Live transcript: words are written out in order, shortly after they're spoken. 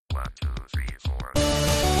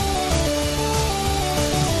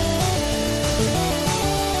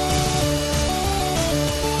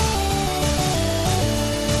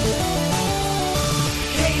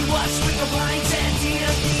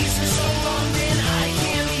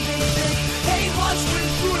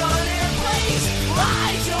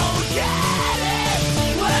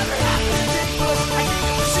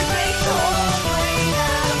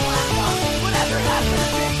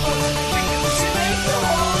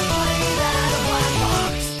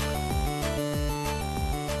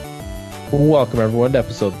Welcome, everyone, to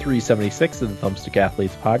episode 376 of the Thumbstick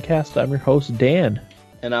Athletes podcast. I'm your host, Dan.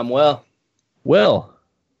 And I'm Will. Will.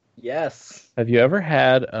 Yes. Have you ever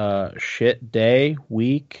had a shit day,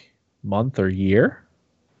 week, month, or year?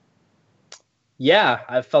 Yeah,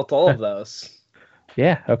 I've felt all of those.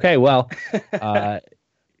 Yeah, okay, well,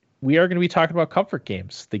 we are going to be talking about comfort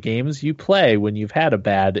games, the games you play when you've had a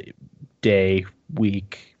bad day,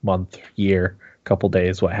 week, month, year, couple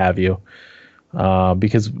days, what have you.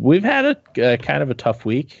 Because we've had a kind of a tough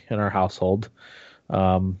week in our household.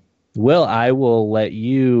 Will, I will let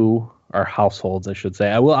you, our households, I should say,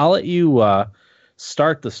 I'll let you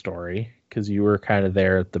start the story because you were kind of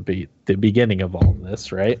there at the beginning of all of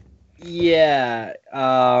this, right? Yeah.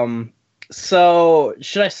 So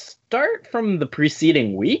should I start from the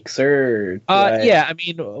preceding weeks or? Yeah, I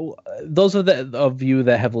mean, those of you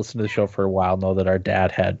that have listened to the show for a while know that our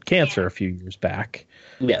dad had cancer a few years back.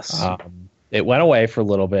 Yes. It went away for a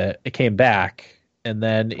little bit. It came back. And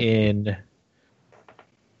then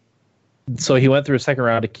so he went through a second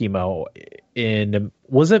round of chemo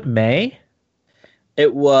was it May?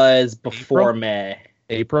 It was before May.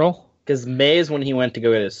 April? Because May is when he went to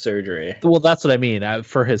go get his surgery. Well, that's what I mean.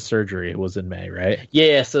 For his surgery, it was in May, right?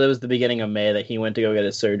 Yeah, so that was the beginning of May that he went to go get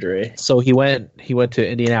his surgery. So he went to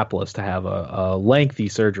Indianapolis to have a lengthy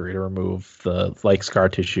surgery to remove the scar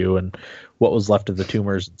tissue and what was left of the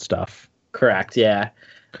tumors and stuff. Correct, yeah.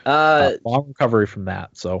 Long recovery from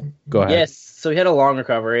that, so go ahead. Yes, so he had a long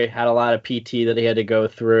recovery, had a lot of PT that he had to go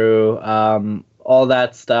through, all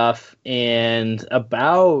that stuff, and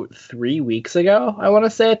about 3 weeks ago, I want to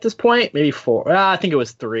say at this point, maybe 4, I think it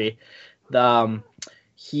was 3,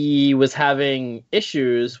 he was having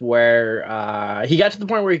issues where he got to the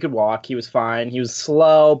point where he could walk, he was fine, he was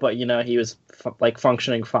slow, but he was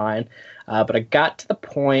functioning fine, but it got to the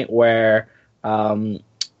point where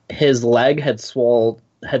his leg had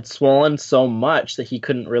swollen so much that he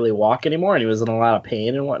couldn't really walk anymore, and he was in a lot of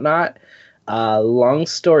pain and whatnot. Long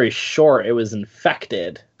story short, it was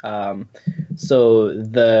infected. So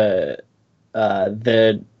the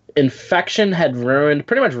infection had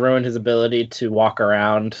pretty much ruined his ability to walk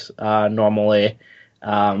around normally.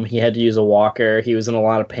 He had to use a walker. He was in a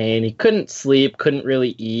lot of pain. He couldn't sleep, couldn't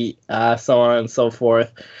really eat, so on and so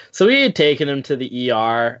forth. So we had taken him to the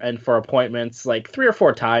ER and for appointments 3 or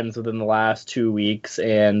 4 times within the last 2 weeks.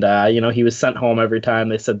 And, he was sent home every time.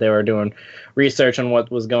 They said they were doing research on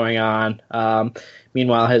what was going on.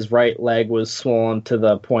 Meanwhile, his right leg was swollen to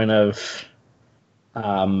the point of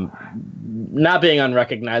not being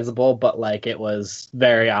unrecognizable, but it was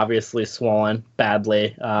very obviously swollen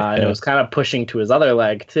badly, and it was kind of pushing to his other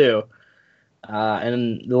leg too.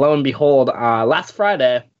 And lo and behold, last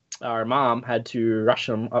Friday, our mom had to rush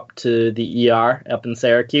him up to the ER up in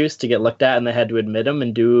Syracuse to get looked at, and they had to admit him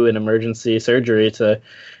and do an emergency surgery to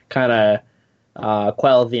kind of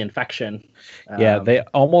quell the infection. Yeah, they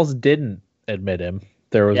almost didn't admit him.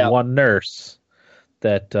 There was one nurse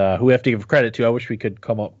that who we have to give credit to. I wish we could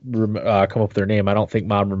come up with their name. I don't think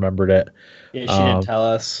Mom remembered it. Yeah, she didn't tell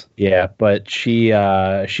us. Yeah, but she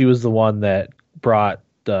was the one that brought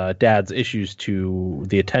Dad's issues to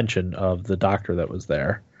the attention of the doctor that was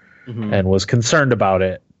there, and was concerned about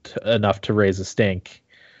it enough to raise a stink.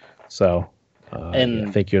 So,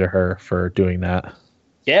 thank you to her for doing that.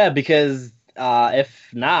 Yeah, because if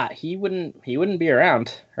not, he wouldn't be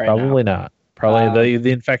around right now. Probably not. Probably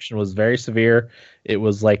the infection was very severe. It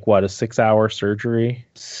was a 6-hour surgery?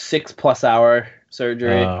 6+ hour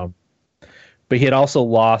surgery. But he had also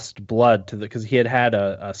lost blood because he had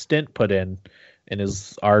a stent put in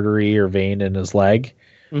his artery or vein in his leg,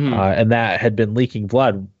 and that had been leaking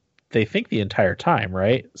blood. They think the entire time,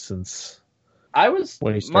 right? Since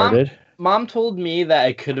when he started. Mom told me that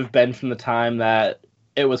it could have been from the time that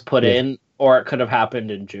it was put in, or it could have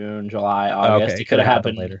happened in June, July, August. Okay, it could have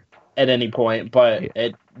happened later. At any point, but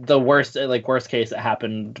the worst case, it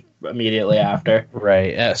happened immediately after.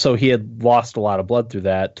 Right. So he had lost a lot of blood through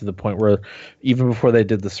that, to the point where even before they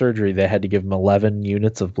did the surgery, they had to give him 11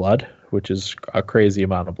 units of blood, which is a crazy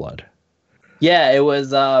amount of blood. Yeah, it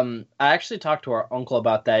was. I actually talked to our uncle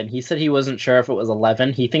about that, and he said he wasn't sure if it was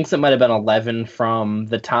 11. He thinks it might have been 11 from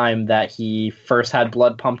the time that he first had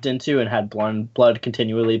blood pumped into and had blood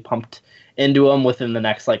continually pumped into him within the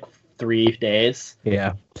next like 3 days.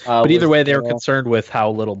 Yeah. But either way, they were concerned with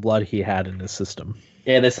how little blood he had in his system.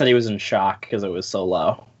 Yeah, they said he was in shock because it was so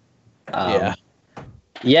low. Yeah.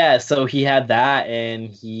 Yeah, so he had that, and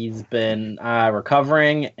he's been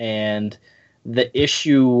recovering, and the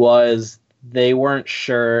issue was they weren't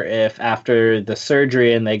sure if after the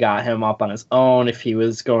surgery and they got him up on his own, if he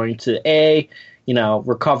was going to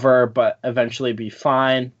recover but eventually be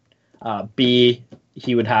fine. B,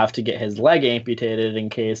 he would have to get his leg amputated in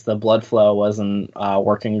case the blood flow wasn't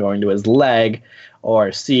working going to his leg,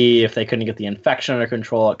 or C, if they couldn't get the infection under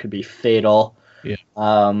control, it could be fatal. Yeah.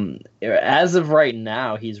 As of right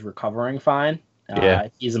now, he's recovering fine.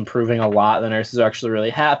 He's improving a lot. The nurses are actually really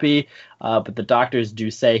happy, but the doctors do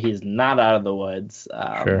say he's not out of the woods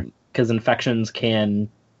because infections can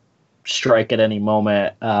strike at any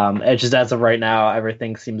moment. It's just as of right now,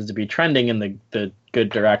 everything seems to be trending in the good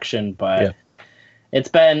direction, but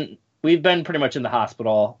we've been pretty much in the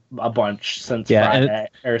hospital a bunch since Friday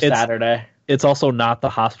or Saturday. It's also not the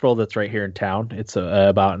hospital that's right here in town. It's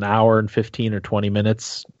about an hour and 15 or 20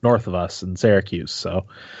 minutes north of us in Syracuse. So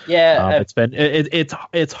it's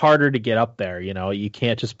harder to get up there. You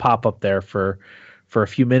can't just pop up there for a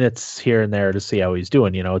few minutes here and there to see how he's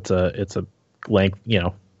doing. It's a length,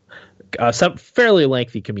 some fairly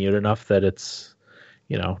lengthy commute, enough that it's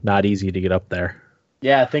not easy to get up there.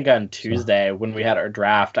 Yeah, I think on Tuesday when we had our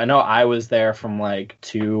draft, I know I was there from like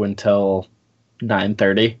 2 until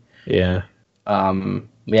 9:30. Yeah. And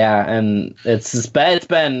it's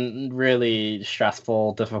been really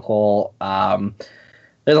stressful, difficult.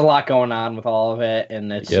 There's a lot going on with all of it,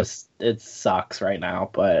 and it sucks right now.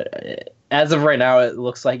 But as of right now, it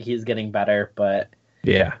looks like he's getting better. But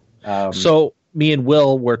yeah. So me and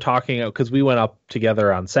Will were talking, because we went up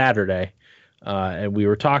together on Saturday, and we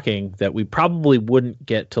were talking that we probably wouldn't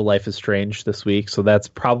get to Life is Strange this week, so that's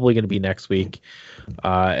probably going to be next week.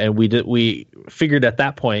 And we figured at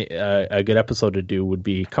that point a good episode to do would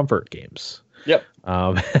be comfort games. Yep.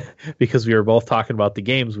 Because we were both talking about the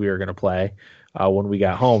games we were going to play when we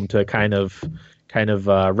got home to kind of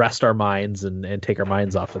rest our minds and take our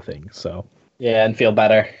minds off of things. So yeah, and feel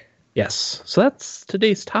better. Yes. So that's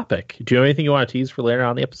today's topic. Do you have anything you want to tease for later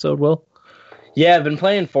on in the episode, Will? Yeah, I've been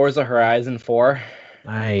playing Forza Horizon 4.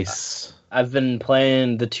 Nice. I've been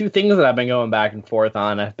playing the two things that I've been going back and forth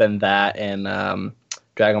on. Have been that and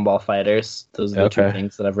Dragon Ball FighterZ. Those are the two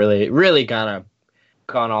things that I've really, really kind of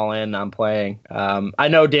gone all in on playing. I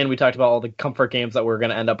know, Dan, we talked about all the comfort games that we're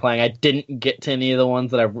going to end up playing. I didn't get to any of the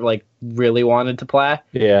ones that I really wanted to play.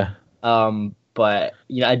 Yeah. But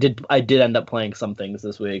I did end up playing some things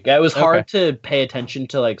this week. It was hard to pay attention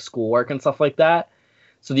to schoolwork and stuff like that.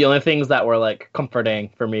 So the only things that were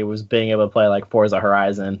comforting for me was being able to play Forza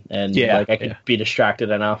Horizon and I could be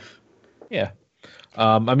distracted enough. Yeah.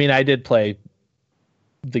 I did play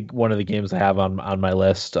one of the games I have on my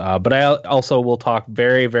list, but I also will talk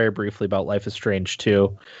very, very briefly about Life is Strange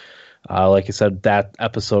 2. Like I said, that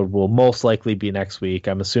episode will most likely be next week.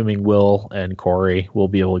 I'm assuming Will and Corey will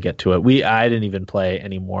be able to get to it. I didn't even play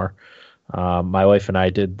anymore. My wife and I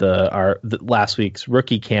did the last week's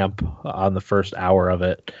rookie camp on the first hour of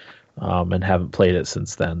it, and haven't played it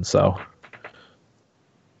since then. So,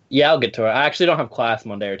 yeah, I'll get to it. I actually don't have class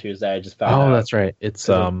Monday or Tuesday. I just found out. Oh, that's right. It's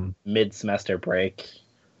mid-semester break.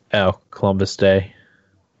 Oh, Columbus Day.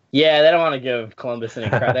 Yeah, they don't want to give Columbus any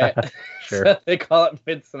credit. Sure. So they call it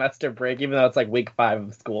mid-semester break, even though it's week 5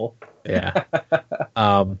 of school. Yeah.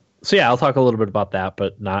 So yeah, I'll talk a little bit about that,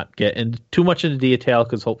 but not get too much into detail,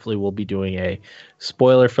 because hopefully we'll be doing a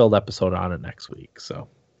spoiler-filled episode on it next week. So,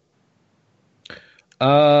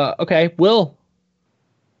 okay, Will,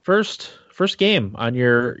 first game on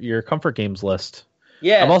your comfort games list.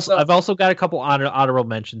 Yeah, I've also got a couple honorable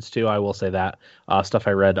mentions too. I will say that stuff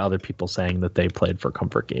I read other people saying that they played for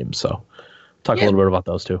comfort games. So, talk a little bit about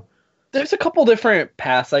those too. There's a couple different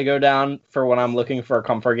paths I go down for when I'm looking for a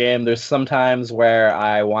comfort game. There's sometimes where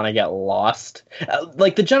I want to get lost.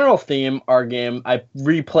 The general theme, our game, I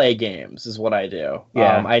replay games is what I do.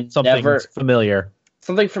 Yeah, something familiar.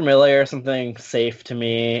 Something familiar, something safe to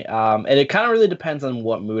me. And it kind of really depends on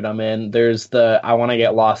what mood I'm in. There's I want to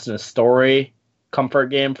get lost in a story comfort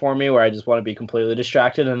game for me, where I just want to be completely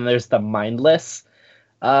distracted. And there's the mindless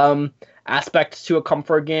aspect to a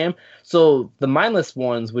comfort game. So the mindless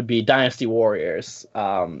ones would be Dynasty Warriors.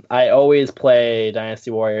 I always play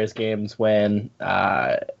Dynasty Warriors games when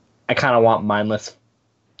I kind of want mindless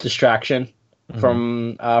distraction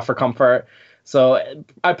for comfort. So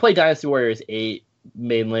I play Dynasty Warriors 8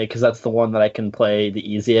 mainly because that's the one that I can play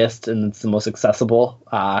the easiest and it's the most accessible.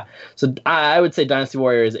 So I would say Dynasty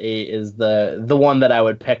Warriors 8 is the one that I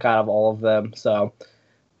would pick out of all of them. So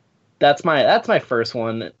that's my first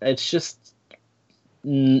one. It's just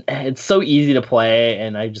it's so easy to play,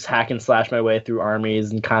 and I just hack and slash my way through armies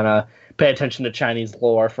and kind of pay attention to Chinese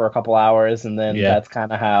lore for a couple hours, and then that's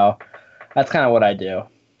kind of what I do.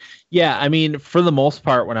 Yeah, I mean, for the most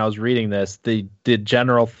part, when I was reading this, the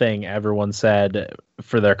general thing everyone said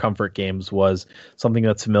for their comfort games was something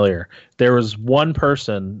that's familiar. There was one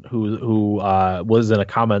person who was in a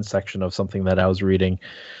comment section of something that I was reading,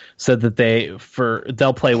 said that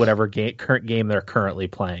they'll play whatever current game they're currently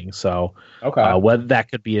playing. So whether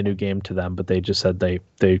that could be a new game to them, but they just said they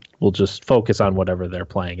will just focus on whatever they're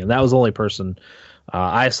playing, and that was the only person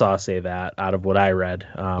I saw say that out of what I read.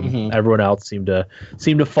 Everyone else seemed to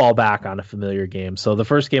fall back on a familiar game. So the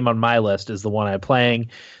first game on my list is the one I'm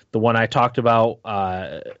playing, the one I talked about.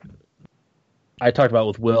 I talked about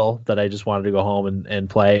with Will that I just wanted to go home and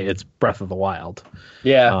play. It's Breath of the Wild.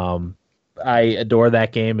 Yeah. I adore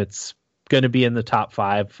that game. It's going to be in the top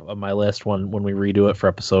 5 of my list when we redo it for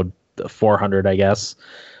episode 400, I guess.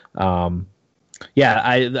 I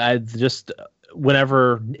just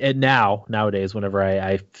nowadays, whenever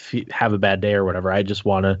I have a bad day or whatever, I just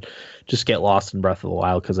want to just get lost in Breath of the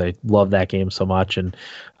Wild because I love that game so much. And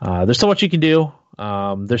there's so much you can do.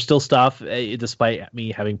 There's still stuff, despite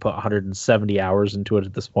me having put 170 hours into it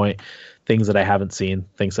at this point, things that I haven't seen,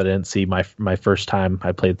 things that I didn't see my first time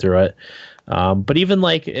I played through it. But even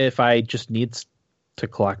like if I just need to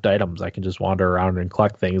collect items, I can just wander around and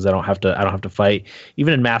collect things. I don't have to fight.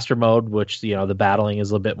 Even in master mode, which the battling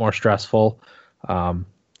is a bit more stressful.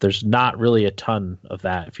 There's not really a ton of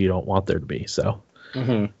that if you don't want there to be. So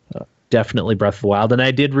definitely Breath of the Wild. And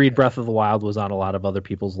I did read Breath of the Wild was on a lot of other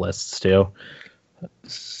people's lists too.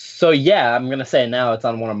 So yeah, I'm gonna say now it's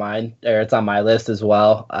on one of mine, or it's on my list as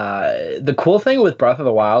well. The cool thing with Breath of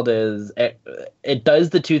the Wild is it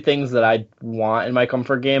does the two things that I want in my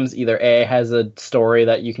comfort games. Either A, has a story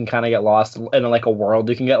that you can kind of get lost in, like a world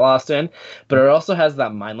you can get lost in, but it also has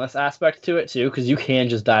that mindless aspect to it too, because you can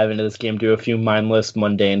just dive into this game, do a few mindless,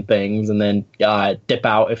 mundane things, and then dip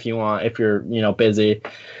out if you want, if you're busy.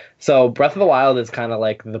 So Breath of the Wild is kind of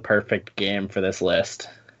like the perfect game for this list.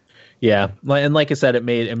 Yeah, and like I said, it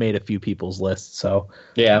made a few people's lists, so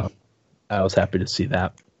yeah, I was happy to see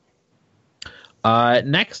that.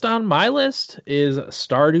 Next on my list is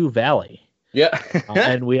Stardew Valley. Yeah,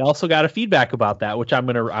 and we also got a feedback about that, which I'm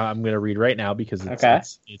gonna read right now because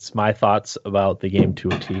it's my thoughts about the game to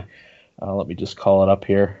a T. Let me just call it up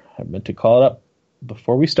here. I meant to call it up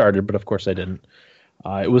before we started, but of course I didn't.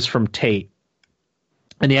 It was from Tate,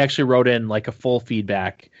 and he actually wrote in like a full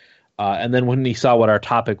feedback. And then when he saw what our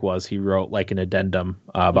topic was, he wrote like an addendum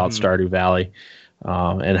about Stardew Valley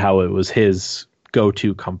and how it was his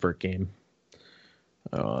go-to comfort game.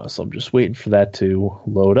 So I'm just waiting for that to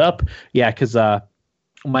load up. Yeah, because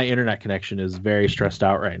my internet connection is very stressed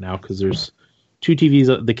out right now because there's 2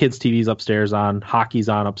 TVs, the kids' TVs upstairs on, hockey's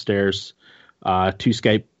on upstairs, 2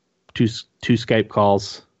 Skype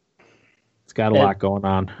calls. It's got a lot going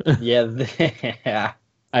on. Yeah.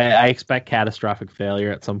 I expect catastrophic failure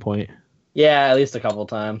at some point. Yeah, at least a couple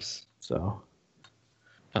times. So,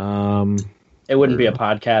 it wouldn't be a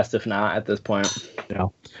podcast if not at this point.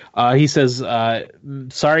 No. He says,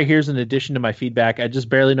 sorry, here's an addition to my feedback. I just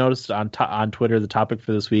barely noticed on Twitter the topic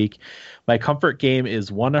for this week. My comfort game is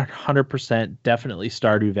 100% definitely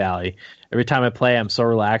Stardew Valley. Every time I play, I'm so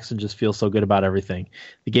relaxed and just feel so good about everything.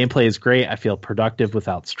 The gameplay is great. I feel productive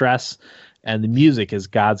without stress. And the music is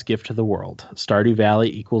God's gift to the world. Stardew Valley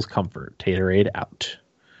equals comfort. Taterade out.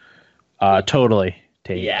 Totally,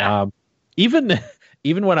 Tate. Yeah. Even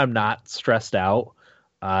when I'm not stressed out,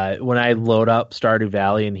 when I load up Stardew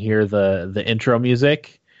Valley and hear the intro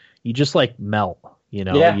music, you just like melt.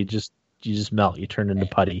 Yeah. You just melt. You turn into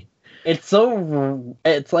putty. It's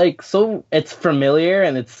familiar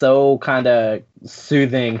and it's so kind of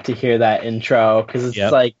soothing to hear that intro because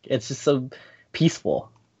it's it's just so peaceful.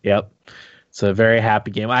 Yep. It's a very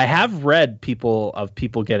happy game. I have read people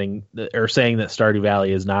getting or saying that Stardew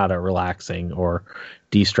Valley is not a relaxing or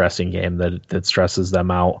de-stressing game that stresses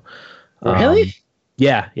them out. Really?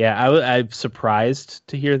 Yeah. I'm surprised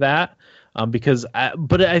to hear that because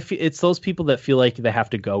it's those people that feel like they have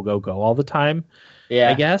to go all the time. Yeah,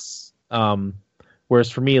 I guess. Whereas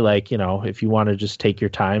for me, like, if you want to just take your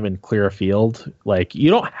time and clear a field, like you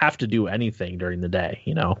don't have to do anything during the day,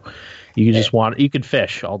 you can just you could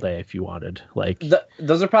fish all day if you wanted. Like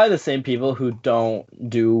those are probably the same people who don't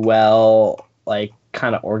do well, like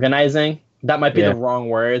kind of organizing. That might be Yeah. the wrong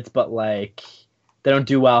words, but like they don't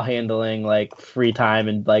do well handling like free time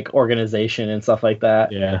and like organization and stuff like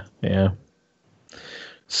that. Yeah, yeah.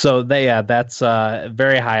 So that's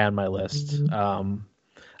very high on my list.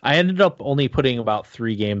 I ended up only putting about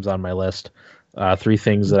 3 games on my list. 3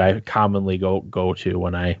 things that I commonly go to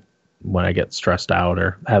when I get stressed out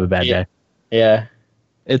or have a bad day. Yeah.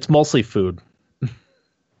 It's mostly food.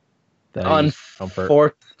 that I use for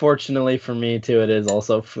comfort. Unfortunately for me too, it is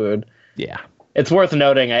also food. Yeah. It's worth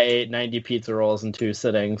noting I ate 90 pizza rolls in 2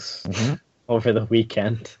 sittings Mm-hmm. over the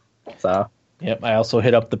weekend. So, Yep. I also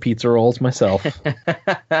hit up the pizza rolls myself.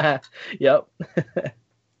 yep.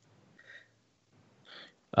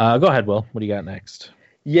 Go ahead, Will. What do you got next?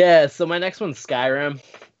 Yeah, so my next one's Skyrim.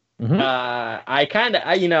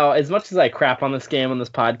 Mm-hmm. You know, as much as I crap on this game on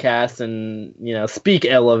this podcast and, you know, speak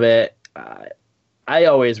ill of it, I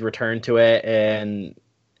always return to it, and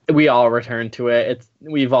we all return to it.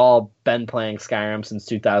 We've all been playing Skyrim since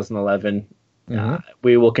 2011. Mm-hmm.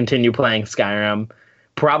 We will continue playing Skyrim,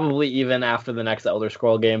 probably even after the next Elder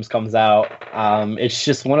Scroll games comes out. It's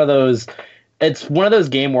just one of those. It's one of those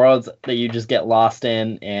game worlds that you just get lost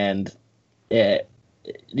in, and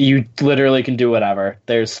you literally can do whatever.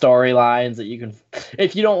 There's storylines that you can,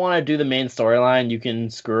 if you don't want to do the main storyline, you can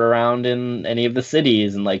screw around in any of the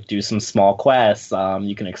cities and like do some small quests.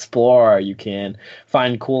 You can explore, you can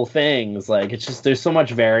find cool things. Like it's just, there's so much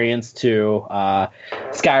variance to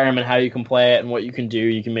Skyrim and how you can play it and what you can do.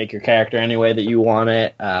 You can make your character any way that you want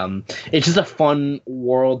it. It's just a fun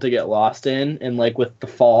world to get lost in, and like with the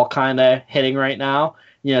fall kind of hitting right now,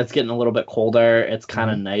 you know, it's getting a little bit colder. It's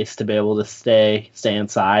kind of nice to be able to stay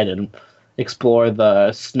inside and explore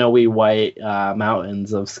the snowy white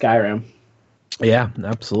mountains of Skyrim. Yeah,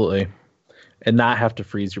 absolutely. And not have to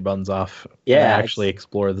freeze your buns off. Yeah, and actually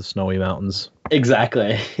explore the snowy mountains.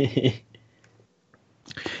 Exactly.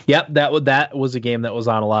 Yep, that was a game that was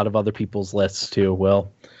on a lot of other people's lists too,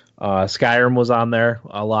 Will. Skyrim was on there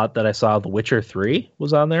a lot that I saw. The Witcher 3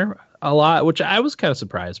 was on there a lot, which I was kind of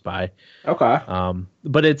surprised by. Okay.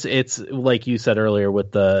 But it's like you said earlier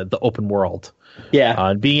with the open world. Yeah.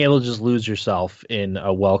 And being able to just lose yourself in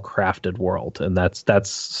a well-crafted world, and that's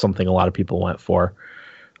something a lot of people went for.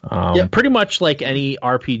 Pretty much like any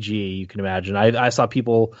RPG you can imagine. I saw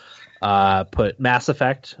people put Mass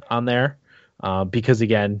Effect on there because,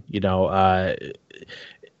 again, you know,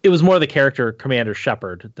 it was more the character Commander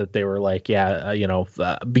Shepard that they were like,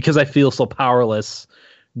 because I feel so powerless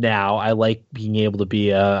now, I like being able to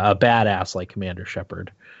be a badass like Commander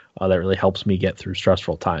Shepard. That really helps me get through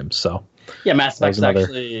stressful times. So yeah, Mass Effect is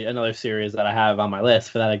actually another series that I have on my list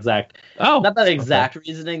for that exact. Not that exact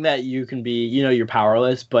reasoning that you can be, you know, you're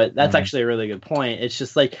powerless, but that's actually a really good point. It's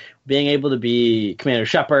just like being able to be Commander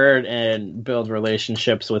Shepard and build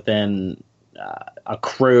relationships within a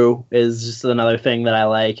crew is just another thing that I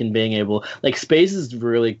like, and being able, like, space is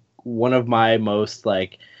really one of my most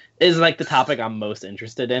is like the topic I'm most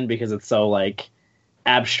interested in because it's so like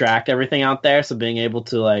abstract, everything out there. So being able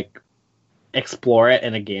to like explore it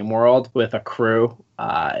in a game world with a crew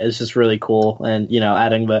is just really cool. And, you know,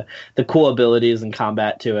 adding the cool abilities and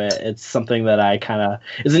combat to it, it's something that I kind of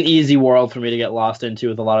is an easy world for me to get lost into,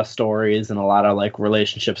 with a lot of stories and a lot of like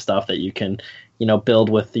relationship stuff that you can, you know,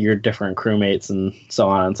 build with your different crewmates and so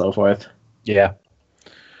on and so forth. Yeah.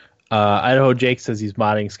 Idaho Jake says he's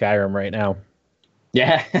modding Skyrim right now.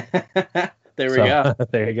 Yeah. There we go.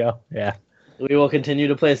 There you go. Yeah. We will continue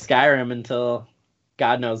to play Skyrim until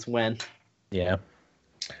God knows when. Yeah.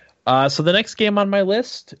 So the next game on my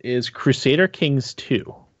list is Crusader Kings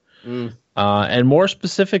 2. And more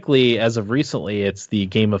specifically, as of recently, it's the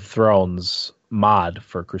Game of Thrones mod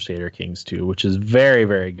for Crusader Kings 2, which is very,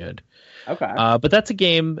 very good. Okay. But that's a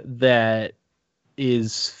game that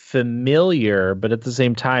is familiar, but at the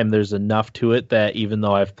same time, there's enough to it that even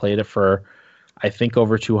though I've played it for, I think,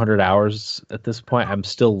 over 200 hours at this point, I'm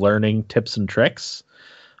still learning tips and tricks.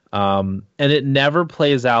 And it never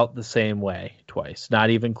plays out the same way twice, not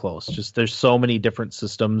even close. Just there's so many different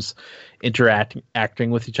systems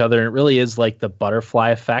acting with each other. And it really is like the butterfly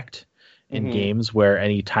effect in games, where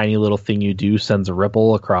any tiny little thing you do sends a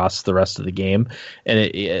ripple across the rest of the game. And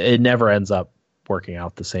it never ends up working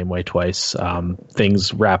out the same way twice.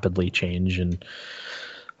 Things rapidly change. And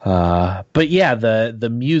but yeah, the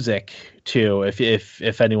music too,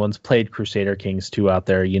 if anyone's played Crusader Kings 2 out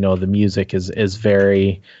there, you know, the music is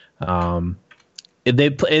very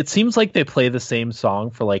it seems like they play the same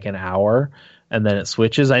song for like an hour and then it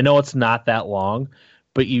switches. I know it's not that long,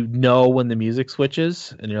 but you know when the music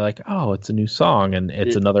switches and you're like, oh, it's a new song, and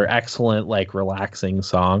it's another excellent, like, relaxing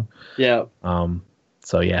song. Yeah.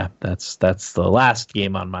 So yeah, that's the last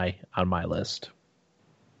game on my list.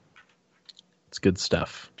 It's good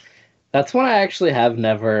stuff. That's one I actually have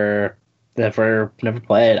never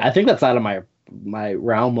played. I think that's out of my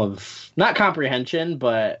realm of not comprehension,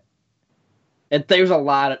 but there's a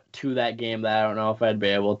lot to that game that I don't know if I'd be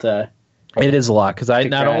able to. It is a lot because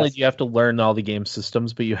not only grasp. do you have to learn all the game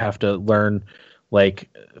systems, but you have to learn like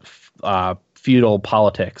feudal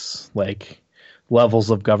politics, like levels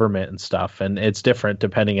of government and stuff, and it's different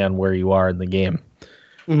depending on where you are in the game.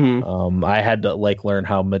 Mm-hmm. I had to like learn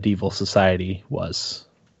how medieval society was,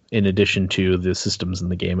 in addition to the systems in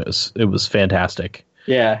the game. It was fantastic.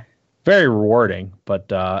 Yeah. Very rewarding, but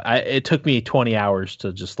it took me 20 hours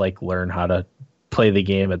to just like learn how to play the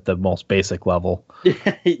game at the most basic level.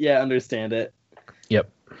 Yeah, understand it.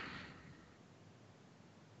 Yep.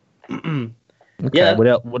 Okay. Yeah.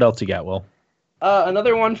 What else you got, Will?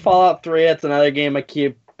 Another one, Fallout 3. It's another game I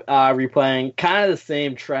keep replaying. Kind of the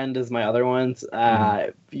same trend as my other ones.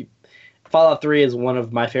 Fallout 3 is one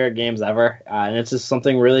of my favorite games ever, and it's just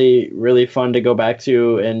something really, really fun to go back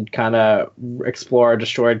to and kind of explore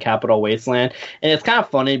destroyed Capital Wasteland. And it's kind of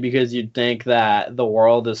funny because you'd think that the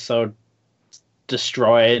world is so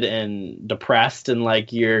destroyed and depressed, and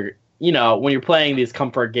like when you're playing these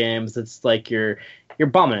comfort games, it's like you're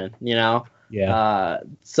bumming, Yeah.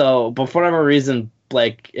 But for whatever reason,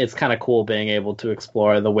 like it's kind of cool being able to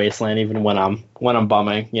explore the wasteland even when I'm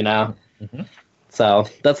bumming, Mm-hmm. So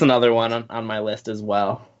that's another one on my list as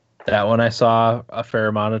well. That one I saw a fair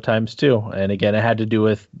amount of times too, and again, it had to do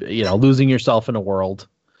with losing yourself in a world.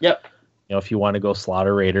 Yep. If you want to go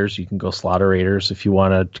slaughter raiders, you can go slaughter raiders. If you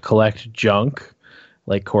want to collect junk,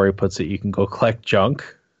 like Corey puts it, you can go collect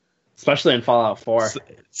junk. Especially in Fallout 4.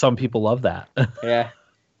 Some people love that. Yeah.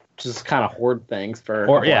 Just kind of hoard things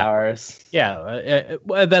for hours. Yeah,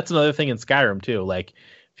 that's another thing in Skyrim too. Like,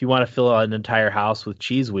 if you want to fill out an entire house with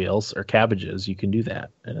cheese wheels or cabbages, you can do that,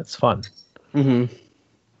 and it's fun. Mm-hmm.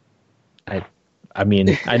 I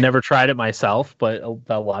mean, I never tried it myself, but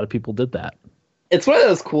a lot of people did that. It's one of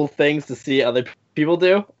those cool things to see other people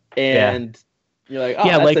do, and you're like, oh,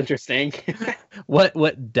 yeah, that's interesting.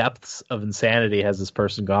 What depths of insanity has this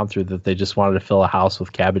person gone through that they just wanted to fill a house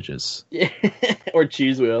with cabbages? Yeah. Or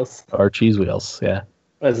cheese wheels. Or cheese wheels, yeah.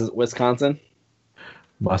 What is this, Wisconsin?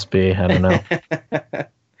 Must be, I don't know.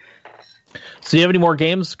 So do you have any more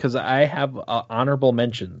games? Because I have honorable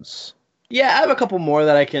mentions. Yeah, I have a couple more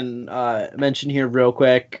that I can mention here real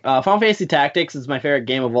quick. Final Fantasy Tactics is my favorite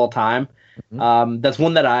game of all time. Mm-hmm. That's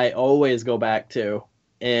one that I always go back to,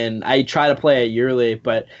 and I try to play it yearly.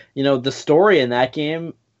 But the story in that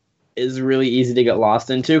game is really easy to get lost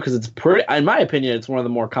into because it's pretty. In my opinion, it's one of the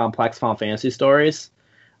more complex Final Fantasy stories.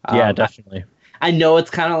 Yeah, definitely. I know it's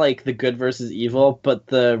kind of like the good versus evil, but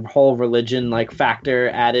the whole religion like factor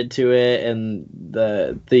added to it, and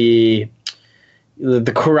the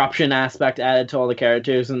corruption aspect added to all the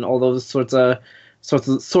characters, and all those sorts of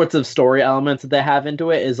story elements that they have into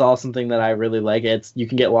it is all something that I really like. You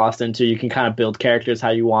can get lost into. You can kind of build characters how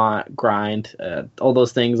you want, grind. All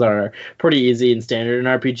those things are pretty easy and standard in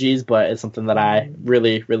RPGs, but it's something that I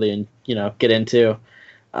really, really get into.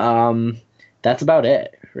 That's about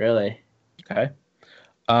it, really. Okay.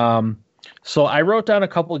 So I wrote down a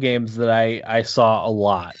couple of games that I saw a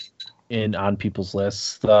lot on people's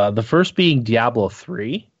lists. The first being Diablo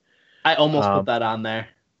 3. I almost put that on there.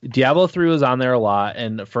 Diablo 3 was on there a lot,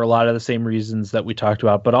 and for a lot of the same reasons that we talked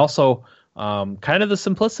about, but also kind of the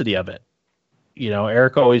simplicity of it.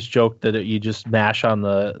 Eric always joked that you just mash on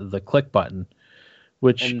the click button,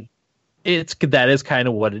 which that is kind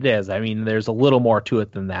of what it is. I mean, there's a little more to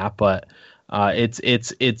it than that, but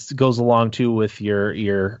it's goes along too with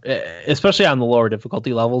your especially on the lower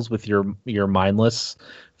difficulty levels with your mindless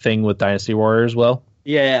thing with Dynasty Warriors. Well,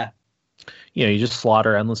 yeah. You just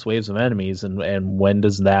slaughter endless waves of enemies, and when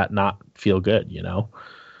does that not feel good?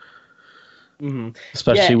 Mm-hmm.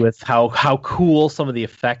 Especially with how cool some of the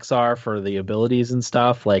effects are for the abilities and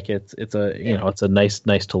stuff. Like it's a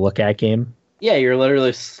nice to look at game. Yeah, you're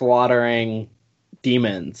literally slaughtering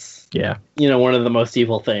demons. Yeah, one of the most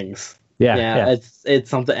evil things. Yeah. It's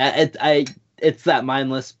something. It's that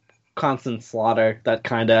mindless, constant slaughter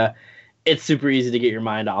that it's super easy to get your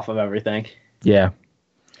mind off of everything. Yeah.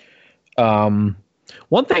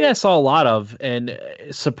 One thing I saw a lot of and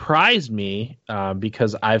it surprised me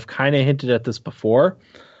because I've kind of hinted at this before,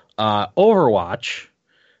 Overwatch,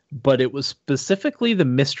 but it was specifically the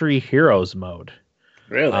Mystery Heroes mode.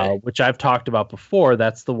 Really? Which I've talked about before.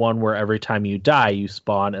 That's the one where every time you die, you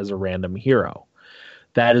spawn as a random hero.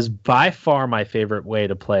 That is by far my favorite way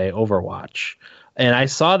to play Overwatch. And I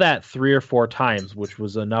saw that 3 or 4 times, which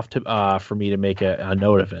was enough for me to make a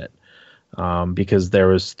note of it. Because there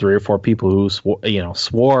was 3 or 4 people who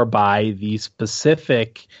swore by the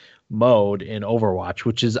specific mode in Overwatch,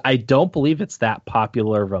 which is I don't believe it's that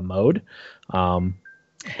popular of a mode.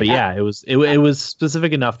 But yeah, it was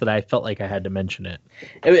specific enough that I felt like I had to mention it.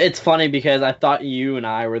 It's funny because I thought you and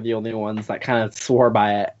I were the only ones that kind of swore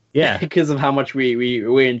by it. Yeah, because of how much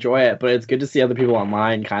we enjoy it. But it's good to see other people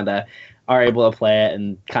online kind of are able to play it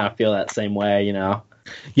and kind of feel that same way, you know?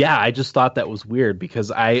 Yeah, I just thought that was weird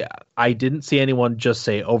because I didn't see anyone just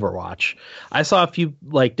say Overwatch. I saw a few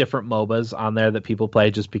like different MOBAs on there that people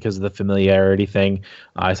play just because of the familiarity thing.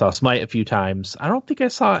 I saw Smite a few times. I don't think I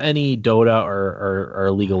saw any Dota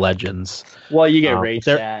or League of Legends. Well, you get Rage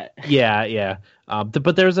Chat. Yeah.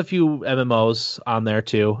 But there's a few MMOs on there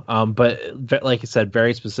too. But like I said,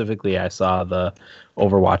 very specifically, I saw the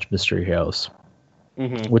Overwatch Mystery Heroes,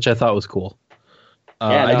 which I thought was cool.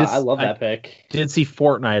 I love that pick. Did see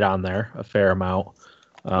Fortnite on there a fair amount.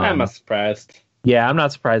 I'm not surprised. Yeah, I'm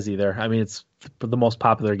not surprised either. I mean, it's the most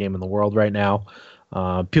popular game in the world right now.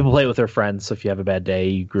 People play it with their friends, so if you have a bad day,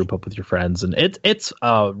 you group up with your friends, and it's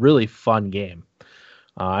a really fun game.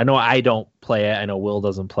 I know I don't play it. I know Will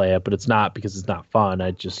doesn't play it, but it's not because it's not fun.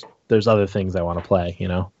 There's other things I want to play, you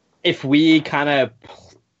know? If we kind of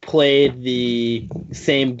played the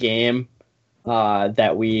same game that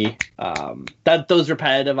those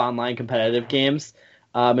repetitive online competitive games,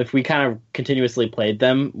 if we kind of continuously played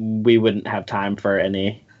them, we wouldn't have time for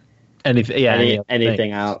anything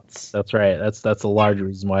else. That's right. That's a large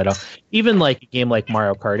reason why I don't. Even like a game like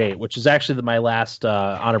Mario Kart 8, which is actually my last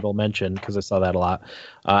honorable mention because I saw that a lot.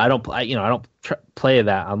 I don't play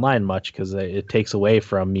that online much because it takes away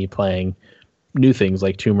from me playing new things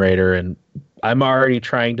like Tomb Raider, and I'm already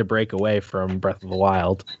trying to break away from Breath of the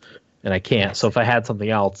Wild. And I can't. So if I had something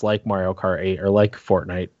else like Mario Kart 8 or like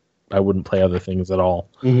Fortnite, I wouldn't play other things at all.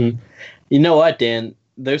 Mm-hmm. You know what, Dan?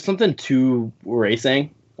 There's something to racing.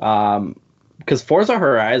 Because Forza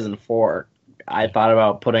Horizon 4, I thought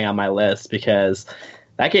about putting on my list because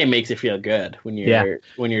that game makes you feel good when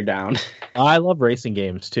you're down. I love racing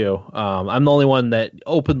games too. I'm the only one that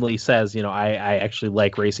openly says, I actually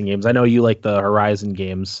like racing games. I know you like the Horizon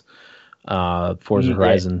games, Forza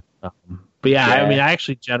Horizon. But yeah, I mean, I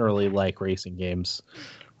actually generally like racing games,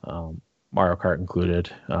 Mario Kart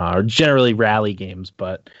included, or generally rally games.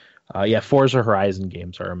 But Forza Horizon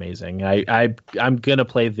games are amazing. I'm gonna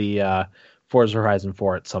play the Forza Horizon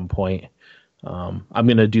 4 at some point. I'm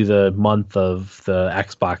gonna do the month of the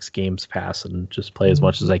Xbox Games Pass and just play as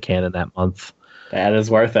much as I can in that month. That is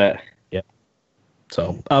worth it. Yeah.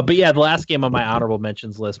 So, but yeah, the last game on my honorable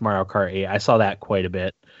mentions list, Mario Kart 8, I saw that quite a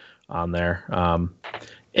bit on there.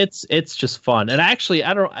 It's just fun, and actually,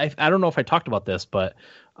 I don't know if I talked about this, but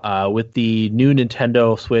with the new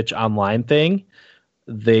Nintendo Switch Online thing,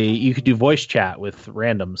 you could do voice chat with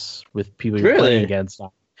randoms with people you're playing against,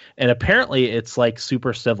 and apparently it's like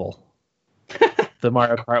super civil. The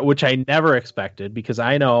Mario Kart, which I never expected because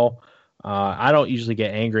I know I don't usually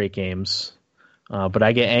get angry at games, but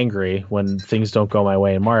I get angry when things don't go my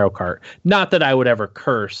way in Mario Kart. Not that I would ever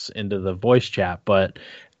curse into the voice chat, but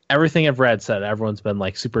everything I've read said everyone's been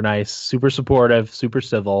like super nice, super supportive, super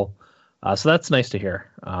civil. So that's nice to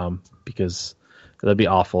hear because that'd be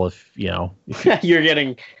awful if you're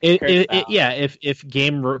getting if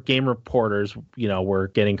game reporters were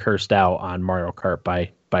getting cursed out on Mario Kart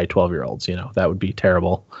by 12-year-olds. That would be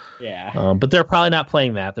terrible. Yeah. But they're probably not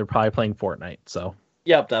playing that. They're probably playing Fortnite. So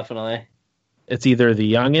yep, definitely. It's either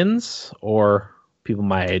the youngins or people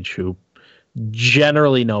my age who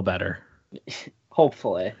generally know better.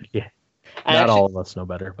 Hopefully. Yeah. Not all of us know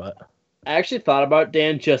better, but I actually thought about,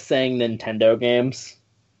 Dan, just saying Nintendo games.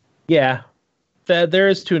 Yeah. There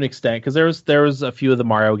is to an extent, because there was a few of the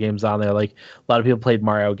Mario games on there. Like a lot of people played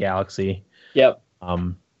Mario Galaxy. Yep.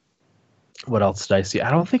 What else did I see?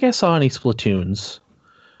 I don't think I saw any Splatoons.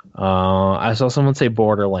 I saw someone say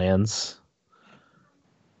Borderlands.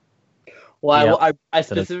 Well, yep. I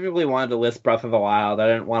specifically wanted to list Breath of the Wild. I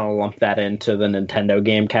didn't want to lump that into the Nintendo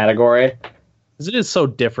game category. Because it is so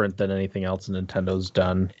different than anything else Nintendo's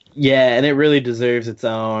done. Yeah, and it really deserves its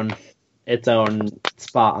own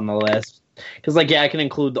spot on the list. Because, I can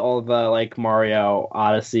include all the, Mario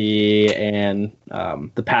Odyssey and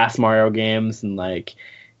the past Mario games and,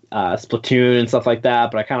 Splatoon and stuff like that,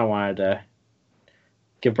 but I kind of wanted to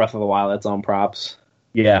give Breath of the Wild its own props.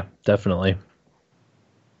 Yeah, definitely.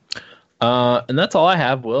 And that's all I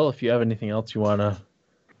have, Will, if you have anything else you want to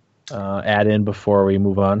add in before we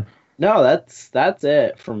move on. No, that's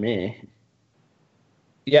it for me.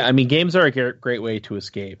 Yeah, I mean, games are a great way to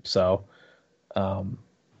escape, so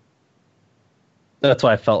that's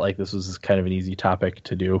why I felt like this was kind of an easy topic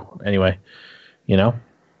to do anyway,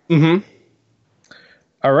 Mm-hmm.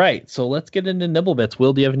 All right, so let's get into Nibblebits.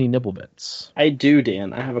 Will, do you have any Nibblebits? I do,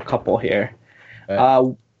 Dan. I have a couple here.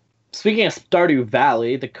 Okay. Speaking of Stardew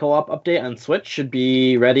Valley, the co-op update on Switch should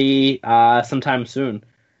be ready sometime soon.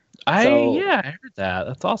 I heard that.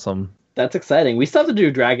 That's awesome. That's exciting. We still have to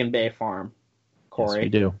do Dragon Bay Farm, Corey. Yes, we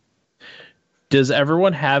do. Does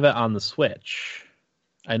everyone have it on the Switch?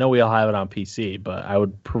 I know we all have it on PC, but I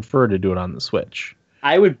would prefer to do it on the Switch.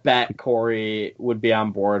 I would bet Corey would be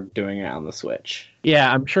on board doing it on the Switch.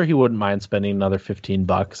 Yeah, I'm sure he wouldn't mind spending another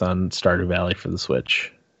 $15 on Stardew Valley for the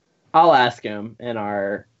Switch. I'll ask him in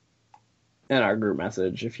our group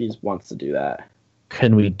message if he wants to do that.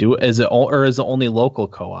 Can we do it? Is it only local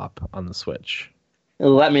co-op on the Switch?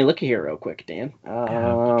 Let me look here real quick, Dan.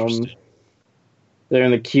 They're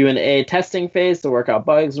in the Q&A testing phase to work out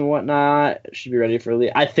bugs and whatnot. It should be ready for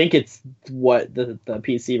release. I think it's what the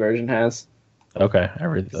PC version has. Okay,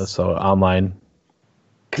 so online.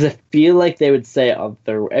 Because I feel like they would say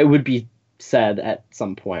it would be said at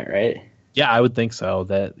some point, right? Yeah, I would think so.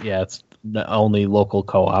 It's only local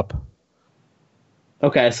co-op.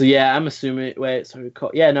 Okay, so yeah, I'm assuming. Wait, so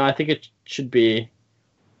I think it should be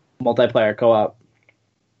multiplayer co-op.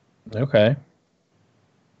 Okay.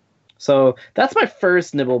 So that's my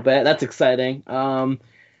first nibble bit. That's exciting. So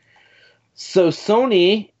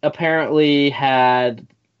Sony apparently had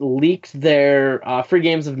leaked their free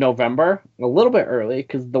games of November a little bit early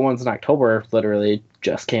because the ones in October literally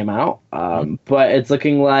just came out. But it's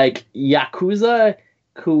looking like Yakuza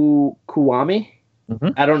Kiwami.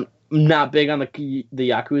 I'm not big on the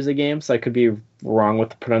Yakuza game, so I could be wrong with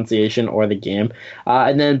the pronunciation or the game.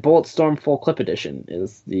 And then Bulletstorm Full Clip Edition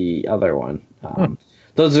is the other one.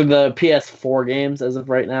 Those are the PS4 games as of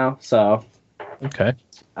right now. So, okay.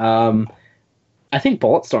 I think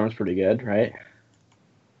Bulletstorm's pretty good, right?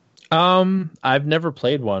 I've never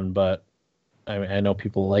played one, but I know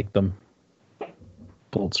people like them.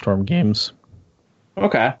 Bulletstorm games.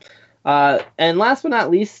 Okay. And last but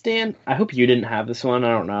not least, Stan, I hope you didn't have this one. I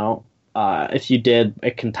don't know. If you did,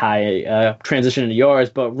 it can tie transition into yours.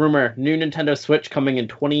 But rumor, new Nintendo Switch coming in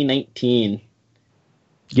 2019.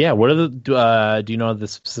 Yeah, what are do you know the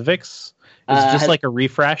specifics? Is it just like a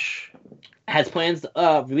refresh? Has plans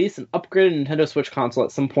to release an upgraded Nintendo Switch console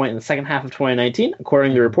at some point in the second half of 2019.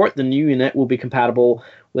 According to the report, the new unit will be compatible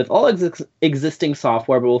with all existing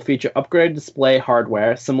software, but will feature upgraded display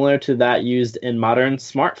hardware similar to that used in modern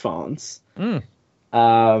smartphones.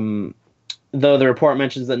 Though the report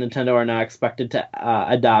mentions that Nintendo are now expected to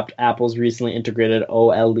adopt Apple's recently integrated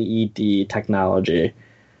OLED technology.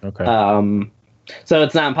 Okay. So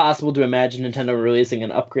it's not impossible to imagine Nintendo releasing an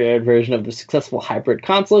upgraded version of the successful hybrid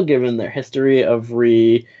console, given their history of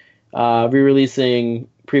re-releasing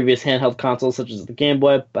previous handheld consoles such as the Game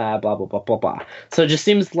Boy, blah, blah, blah, blah, blah, blah. So it just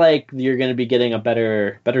seems like you're going to be getting a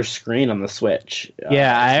better screen on the Switch.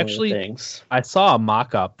 I saw a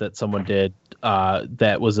mock-up that someone did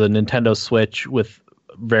that was a Nintendo Switch with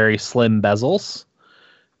very slim bezels,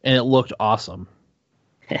 and it looked awesome.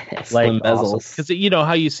 Slim bezels. Because you know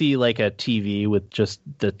how you see like a TV with just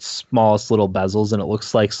the smallest little bezels and it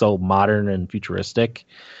looks like so modern and futuristic.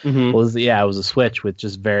 Mm-hmm. It was a Switch with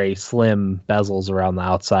just very slim bezels around the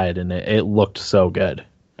outside and it looked so good.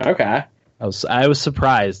 Okay. I was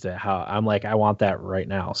surprised at how I'm like, I want that right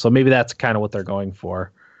now. So maybe that's kind of what they're going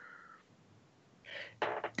for.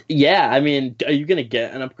 Yeah, I mean, are you gonna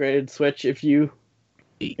get an upgraded Switch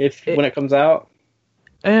when it comes out?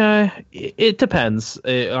 It depends.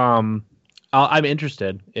 I'm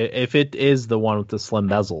interested. If it is the one with the slim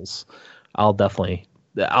bezels, I'll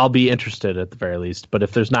be interested at the very least. But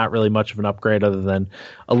if there's not really much of an upgrade other than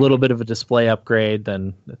a little bit of a display upgrade,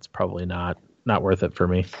 then it's probably not worth it for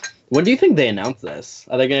me. When do you think they announce this?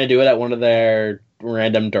 Are they going to do it at one of their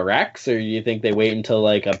random directs, or do you think they wait until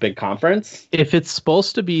like a big conference? If it's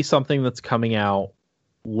supposed to be something that's coming out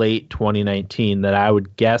late 2019, that I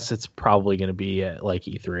would guess it's probably going to be at like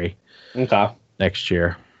E3 next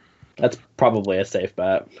year. That's probably a safe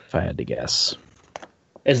bet if I had to guess.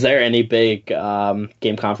 Is there any big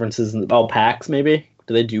game conferences? PAX maybe?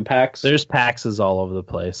 Do they do PAX? There's PAXs all over the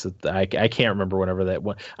place. I can't remember whenever that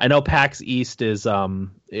one. I know PAX East is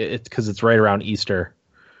it's because it's right around Easter.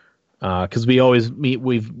 Because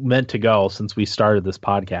we've meant to go since we started this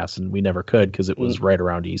podcast and we never could because it was right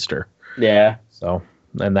around Easter. Yeah. So.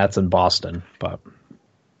 And that's in Boston, but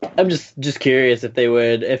I'm just curious if they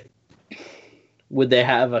would they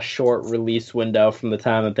have a short release window from the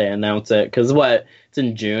time that they announce it? Because it's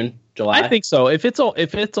in June, July. I think so. If it's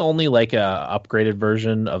only like a upgraded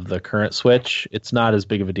version of the current Switch, it's not as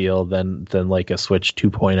big of a deal than like a Switch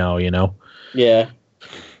 2.0. You know? Yeah.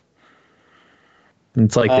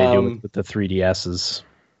 It's like they do it with the 3DSs.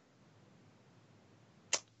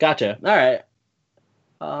 Gotcha. All right.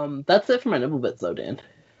 That's it for my nibble bits, though, Dan.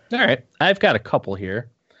 All right, I've got a couple here.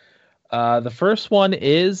 The first one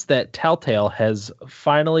is that Telltale has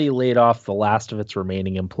finally laid off the last of its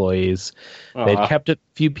remaining employees. They'd kept a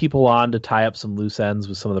few people on to tie up some loose ends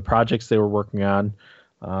with some of the projects they were working on.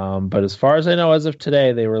 But as far as I know, as of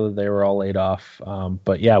today, they were all laid off.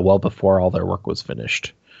 But yeah, well before all their work was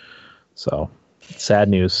finished. So sad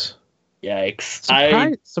news.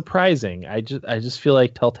 Yikes! Surprising. I just feel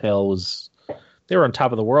like Telltale they were on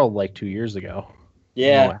top of the world like 2 years ago. Yeah.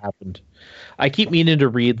 I don't know what happened. I keep meaning to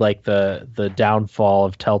read like the downfall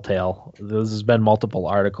of Telltale. There's been multiple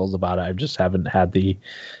articles about it. I just haven't had the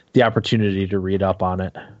opportunity to read up on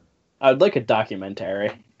it. I would like a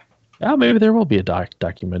documentary. Oh, maybe there will be a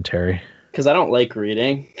documentary. Because I don't like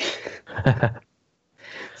reading.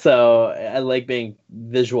 So I like being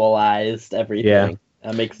visualized everything. Yeah.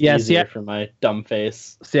 That makes it easier for my dumb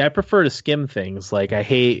face. See, I prefer to skim things. Like, I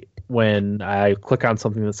hate when I click on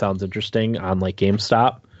something that sounds interesting on, like,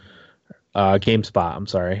 GameSpot, I'm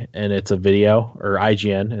sorry, and it's a video, or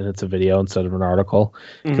IGN, and it's a video instead of an article.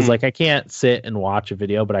 Because, like, I can't sit and watch a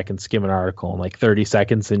video, but I can skim an article in, like, 30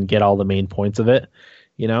 seconds and get all the main points of it,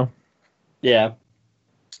 you know? Yeah.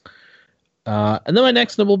 And then my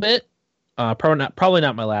next nibble bit, probably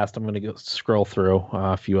not my last. I'm going to go scroll through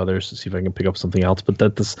a few others to see if I can pick up something else. But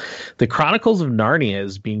the Chronicles of Narnia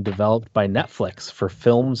is being developed by Netflix for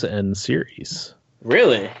films and series.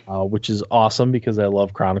 Really? Which is awesome because I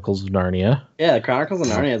love Chronicles of Narnia. Yeah, the Chronicles of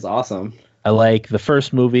Narnia is awesome. I like the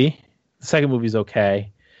first movie. The second movie's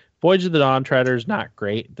okay. Voyage of the Dawn Treader is not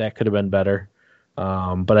great. That could have been better.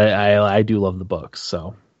 But I do love the books,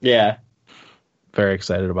 so yeah, very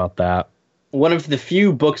excited about that. One of the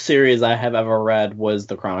few book series I have ever read was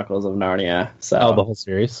the Chronicles of Narnia. So the whole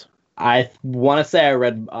series. I want to say I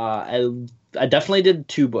read. I definitely did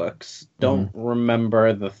 2 books. Don't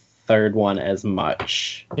remember the third one as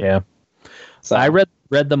much. Yeah. So I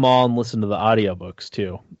read them all and listened to the audiobooks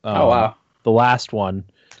too. Oh wow. The last one,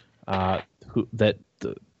 the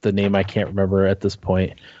name I can't remember at this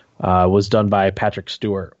point, was done by Patrick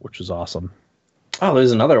Stewart, which was awesome. Oh,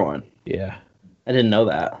 there's another one. Yeah. I didn't know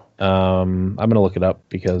that. I'm going to look it up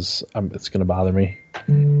because it's going to bother me.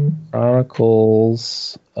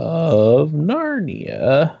 Chronicles of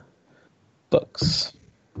Narnia books.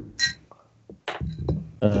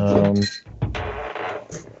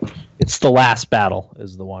 It's The Last Battle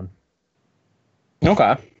is the one.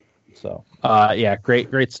 Okay. So, yeah,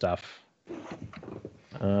 great stuff.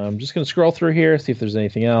 I'm just going to scroll through here, see if there's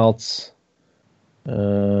anything else.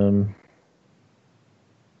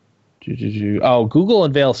 Google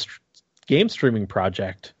unveils game streaming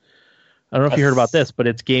project. I don't know if you heard about this, but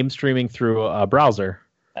it's game streaming through a browser.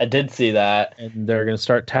 I did see that. And they're going to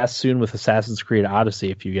start tests soon with Assassin's Creed Odyssey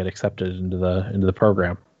if you get accepted into the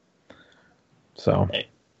program. So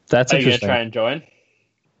that's interesting. Are you going to try and join?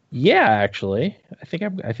 Yeah, actually. I think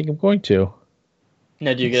I'm going to.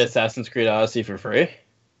 Now, do you get Assassin's Creed Odyssey for free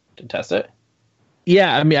to test it?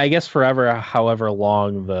 Yeah, I mean, I guess however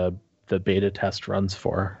long the beta test runs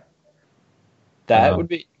for. That would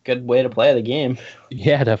be a good way to play the game.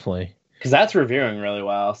 Yeah, definitely. Because that's reviewing really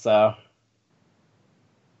well, so...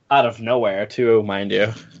 Out of nowhere, too, mind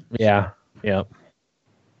you. Yeah, yeah.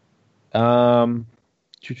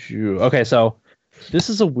 Okay, so this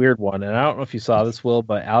is a weird one, and I don't know if you saw this, Will,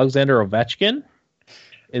 but Alexander Ovechkin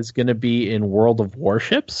is going to be in World of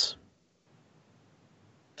Warships.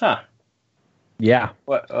 Huh. Yeah.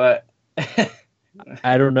 What?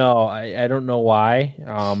 I don't know. I don't know why.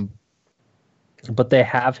 But they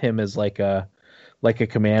have him as like a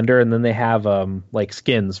commander, and then they have like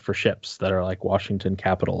skins for ships that are like Washington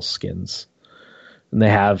Capitals skins, and they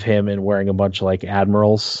have him in wearing a bunch of like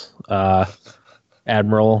admiral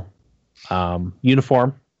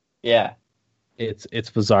uniform. Yeah, it's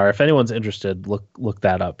bizarre. If anyone's interested, look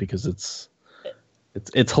that up because it's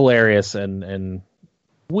hilarious and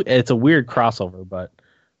it's a weird crossover, but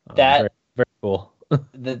very, very cool.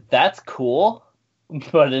 That's cool,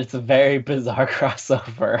 but it's a very bizarre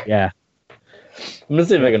crossover. Yeah. I'm gonna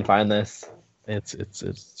see if I can find this. It's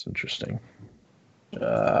interesting.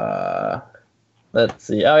 Let's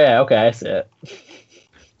see. Oh yeah, okay, I see it.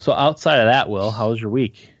 So outside of that, Will, how was your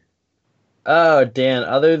week? Oh, Dan,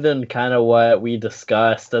 other than kind of what we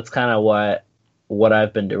discussed, that's kind of what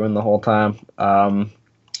I've been doing the whole time.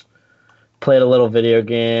 Played a little video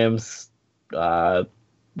games,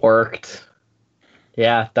 worked.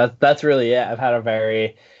 Yeah, that's really it. I've had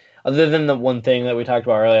other than the one thing that we talked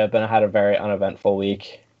about earlier, I've had a very uneventful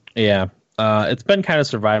week. Yeah, it's been kind of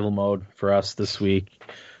survival mode for us this week.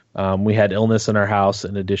 We had illness in our house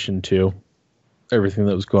in addition to everything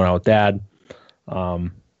that was going on with Dad.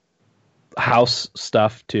 house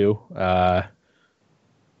stuff too.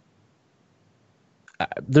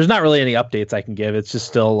 There's not really any updates I can give. It's just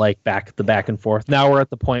still like the back and forth. Now we're at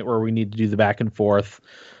the point where we need to do the back and forth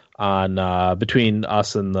on between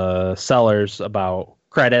us and the sellers about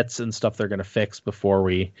credits and stuff they're going to fix before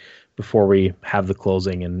we have the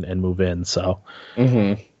closing and move in. So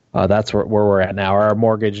that's where we're at now. Our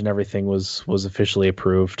mortgage and everything was officially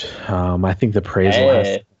approved. I think the appraisal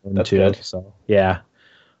has that's too. good. So yeah,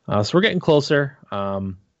 so we're getting closer.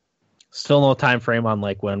 Still no time frame on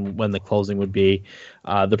like when the closing would be.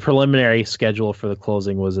 The preliminary schedule for the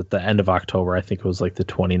closing was at the end of October. I think it was like the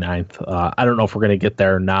 29th. I don't know if we're going to get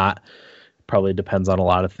there or not. Probably depends on a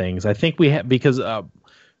lot of things. I think because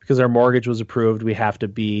our mortgage was approved,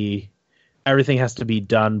 everything has to be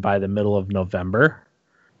done by the middle of November.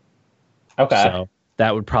 Okay. So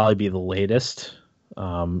that would probably be the latest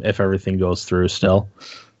if everything goes through still.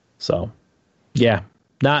 So yeah,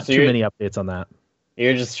 not too many updates on that.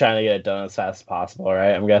 You're just trying to get it done as fast as possible,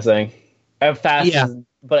 right? I'm guessing. As fast,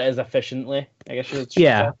 but as efficiently, I guess you should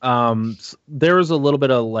Yeah. say. There was a little bit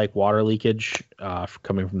of like water leakage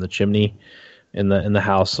coming from the chimney in the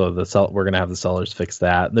house, so we're gonna have the sellers fix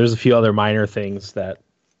that. There's a few other minor things that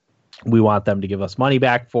we want them to give us money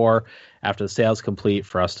back for after the sale's complete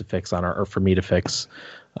for us to fix or for me to fix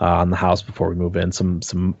on the house before we move in.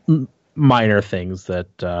 Some minor things that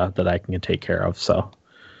I can take care of. So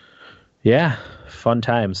yeah, fun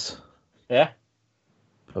times. Yeah.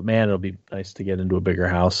 But man, it'll be nice to get into a bigger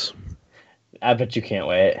house. I bet you can't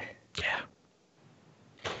wait. Yeah.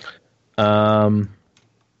 God,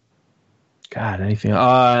 anything?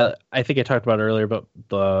 I think I talked about it earlier, but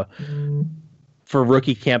for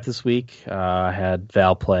rookie camp this week, I had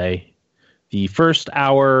Val play the first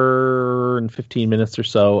hour and 15 minutes or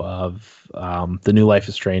so of the new Life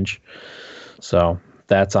is Strange. So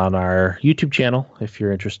that's on our YouTube channel if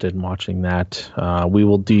you're interested in watching that. We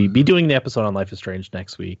will be doing the episode on Life is Strange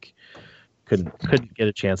next week. Couldn't get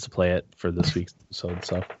a chance to play it for this week's episode,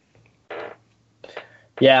 so.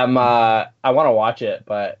 Yeah, I want to watch it,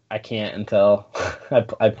 but I can't until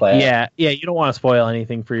I play it. Yeah, you don't want to spoil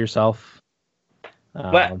anything for yourself. So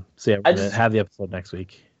yeah, we're going to have the episode next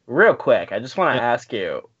week. Real quick, I just want to ask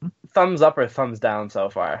you, thumbs up or thumbs down so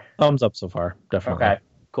far? Thumbs up so far, definitely. Okay,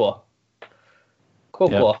 cool.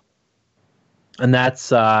 Cool. And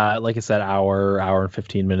that's, like I said, hour and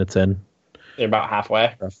 15 minutes in. You're about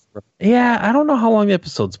halfway. Yeah, I don't know how long the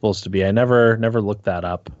episode's supposed to be. I never looked that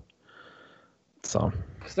up. So.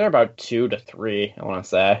 Because they're about 2 to 3, I want to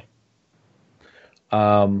say.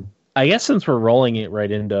 I guess since we're rolling it right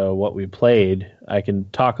into what we played, I can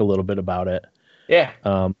talk a little bit about it. Yeah.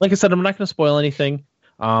 Like I said, I'm not going to spoil anything.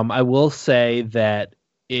 I will say that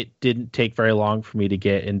it didn't take very long for me to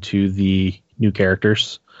get into the new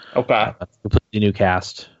characters. Okay. Completely new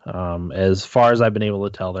cast. As far as I've been able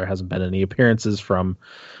to tell, there hasn't been any appearances from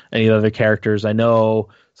any of the other characters. I know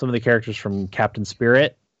some of the characters from Captain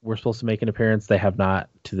Spirit were supposed to make an appearance. They have not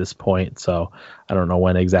to this point, so I don't know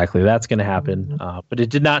when exactly that's going to happen. But it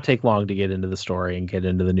did not take long to get into the story and get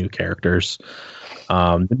into the new characters.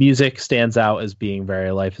 The music stands out as being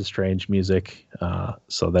very Life is Strange music,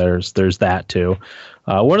 so there's that too.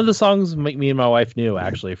 One of the songs me and my wife knew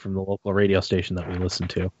actually from the local radio station that we listened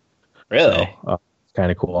to. Really? So, it's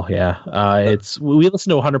kind of cool. Yeah, we listen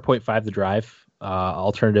to 100.5 The Drive,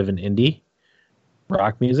 alternative and indie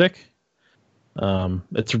rock music.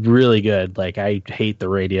 It's really good. Like, I hate the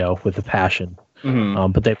radio with a passion,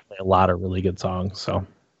 but they play a lot of really good songs. So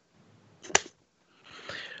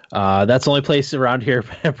that's the only place around here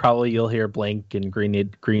probably you'll hear Blink and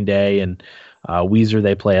Green Day and Weezer.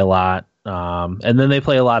 They play a lot, and then they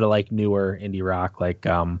play a lot of like newer indie rock, like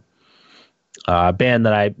a band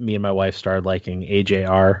that me and my wife started liking.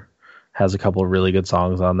 AJR has a couple of really good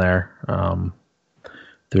songs on there.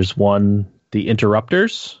 There's one, The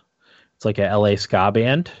Interrupters. It's like a LA ska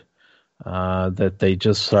band that they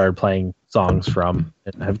just started playing songs from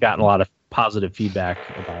and have gotten a lot of positive feedback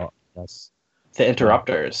about. Yes. The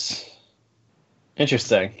Interrupters.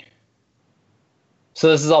 Interesting.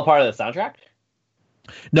 So this is all part of the soundtrack?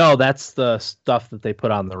 No, that's the stuff that they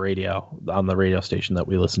put on the radio station that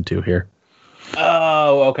we listen to here.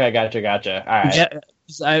 Oh, okay, gotcha. All right.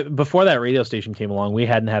 Yeah, before that radio station came along, we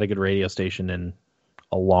hadn't had a good radio station in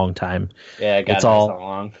a long time. Yeah, it's all so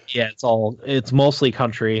long. Yeah, it's mostly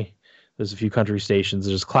country. There's a few country stations.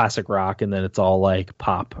 There's classic rock, and then it's all like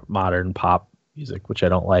modern pop music, which I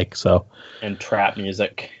don't like. So, and trap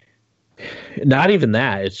music. Not even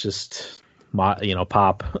that. It's just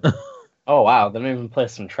pop. Oh wow, they don't even play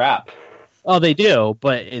some trap. Oh, they do,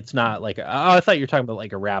 but it's not like. Oh, I thought you were talking about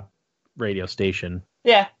like a rap radio station.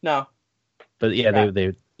 Yeah, no. But yeah,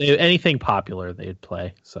 they anything popular they'd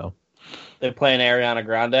play. So They're playing Ariana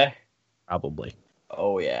Grande. probably.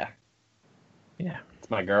 Oh yeah, Yeah. it's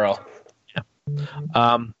my girl.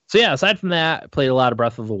 So yeah, aside from that, I played a lot of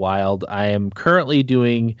Breath of the Wild. I am currently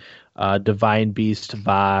doing Divine Beast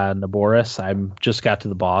Va Naboris. I'm just got to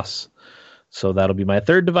the boss. So that'll be my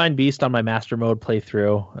third Divine Beast on my Master Mode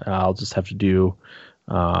playthrough. I'll just have to do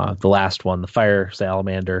the last one, the Fire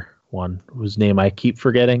Salamander one, whose name I keep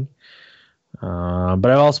forgetting. But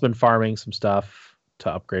I've also been farming some stuff to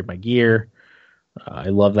upgrade my gear. I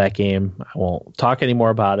love that game. I won't talk any more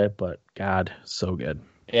about it, but God, so good.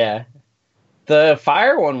 Yeah. The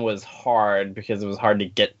fire one was hard because it was hard to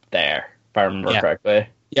get there, if I remember correctly.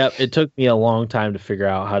 Yep, it took me a long time to figure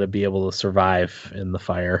out how to be able to survive in the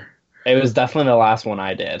fire. It was definitely the last one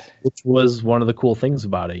I did. Which was one of the cool things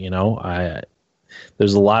about it, you know?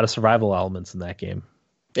 There's a lot of survival elements in that game.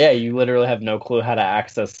 Yeah, you literally have no clue how to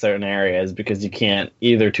access certain areas because you can't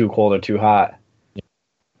either too cold or too hot.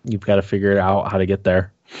 You've got to figure out how to get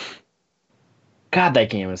there. God, that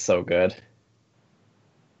game is so good.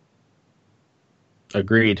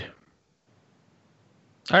 Agreed.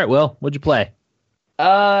 All right, Will, what'd you play?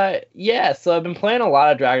 Yeah, so I've been playing a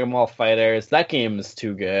lot of Dragon Ball FighterZ. That game is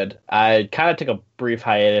too good. I kind of took a brief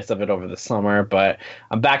hiatus of it over the summer, but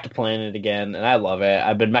I'm back to playing it again, and I love it.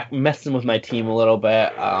 I've been messing with my team a little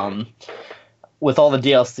bit. With all the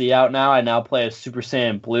DLC out now, I now play as Super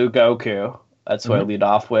Saiyan Blue Goku. That's who I lead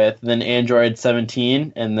off with. Then Android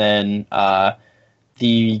 17, and then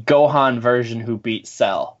the Gohan version who beat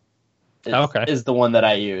Cell is the one that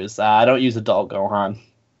I use. I don't use adult Gohan.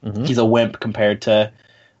 Mm-hmm. He's a wimp compared to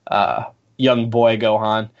young boy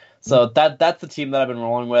Gohan. So that's the team that I've been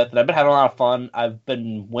rolling with, and I've been having a lot of fun. I've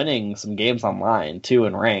been winning some games online too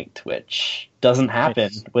in ranked, which doesn't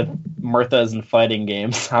happen with Mirthas and fighting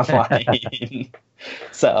games online.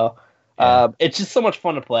 So it's just so much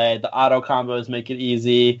fun to play. The auto combos make it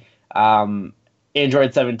easy.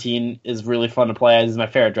 Android 17 is really fun to play. This is my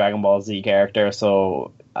favorite Dragon Ball Z character,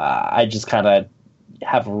 so I just kind of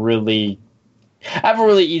have a really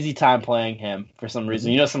easy time playing him for some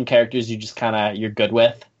reason. You know, some characters you just you're good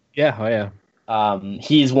with. Yeah, oh yeah.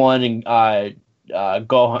 He's one, and the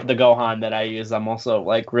Gohan that I use, I'm also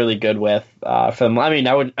like really good with. For them, I mean,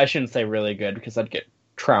 I shouldn't say really good because I'd get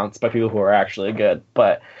trounced by people who are actually good.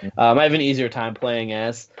 But I have an easier time playing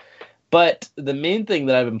as. But the main thing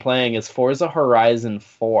that I've been playing is Forza Horizon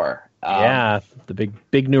 4. Yeah, the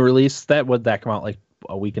big new release. Would that come out like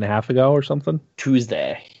a week and a half ago or something?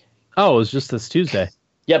 Tuesday. Oh, it was just this Tuesday.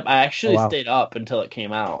 Yep, I actually stayed up until it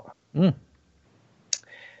came out.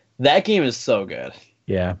 That game is so good.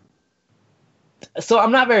 Yeah. So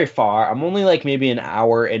I'm not very far. I'm only like maybe an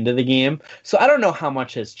hour into the game. So I don't know how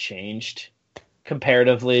much has changed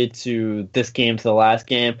comparatively to this game to the last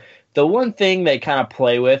game. The one thing they kind of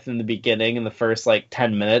play with in the beginning, in the first like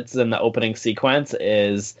 10 minutes in the opening sequence,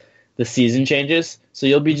 is the season changes. So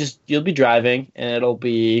you'll be driving, and it'll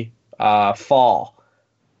be fall.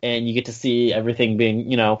 And you get to see everything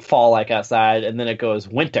being, fall like outside, and then it goes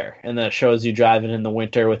winter, and then it shows you driving in the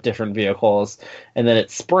winter with different vehicles, and then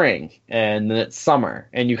it's spring, and then it's summer,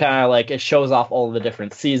 and you kind of it shows off all the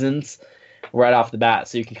different seasons right off the bat,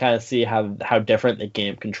 so you can kind of see how different the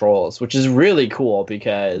game controls, which is really cool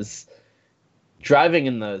because driving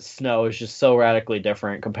in the snow is just so radically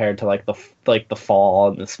different compared to the fall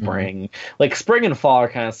and the spring. Like spring and fall are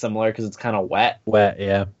kind of similar because it's kind of wet.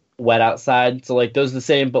 Wet outside, so those are the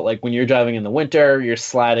same, but when you're driving in the winter, you're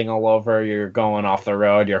sliding all over, you're going off the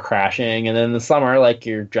road, you're crashing, and then in the summer,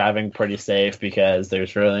 you're driving pretty safe because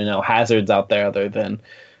there's really no hazards out there other than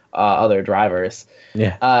other drivers.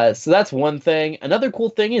 So that's one thing. Another cool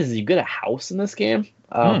thing is you get a house in this game.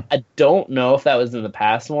 I don't know if that was in the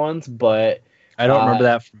past ones, but I don't remember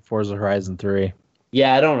that from Forza Horizon 3.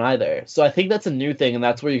 Yeah, I don't either. So I think that's a new thing, and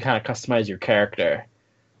that's where you kind of customize your character.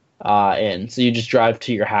 So you just drive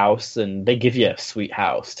to your house, and they give you a sweet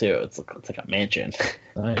house too. It's like a mansion.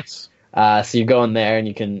 Nice. So you go in there, and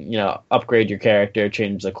you can upgrade your character,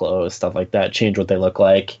 change the clothes, stuff like that, change what they look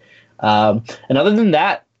like. And other than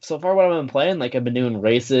that, so far what I've been playing, I've been doing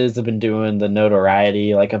races, I've been doing the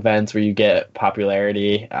notoriety events where you get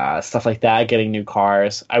popularity, stuff like that, getting new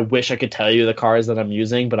cars. I wish I could tell you the cars that I'm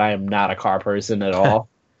using, but I am not a car person at all.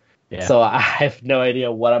 Yeah. So I have no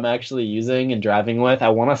idea what I'm actually using and driving with. I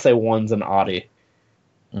want to say one's an Audi.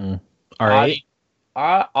 R8?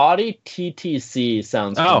 Audi TTC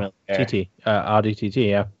sounds familiar. TT. Audi TT,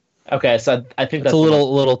 yeah. Okay, so I think that's a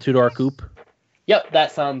little two-door coupe. Yep,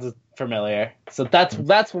 that sounds familiar. So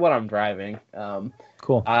that's what I'm driving.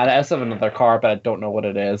 Cool. I also have another car, but I don't know what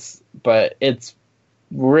it is. But it's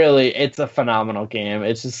a phenomenal game.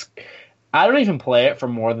 It's just I don't even play it for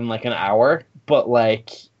more than like an hour, but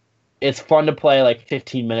like it's fun to play like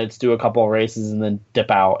 15 minutes, do a couple of races, and then dip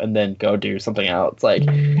out and then go do something else. Like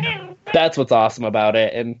that's what's awesome about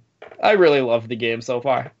it, and I really love the game so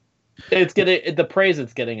far. It's getting the praise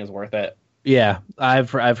it's getting is worth it. Yeah, I've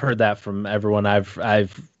heard that from everyone I've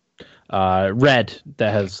read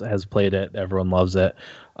that has played it. Everyone loves it.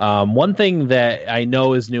 One thing that I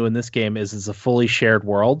know is new in this game is it's a fully shared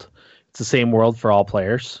world. It's the same world for all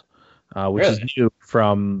players, which is new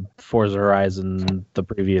from Forza Horizon, the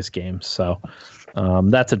previous games. So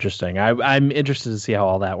that's interesting. I'm interested to see how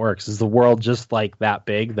all that works. Is the world just like that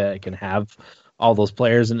big that it can have all those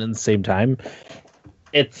players in the same time?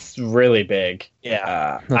 It's really big.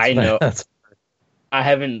 Yeah, I know. I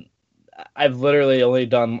haven't. I've literally only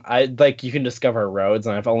done. You can discover roads,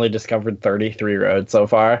 and I've only discovered 33 roads so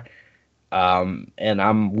far. And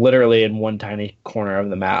I'm literally in one tiny corner of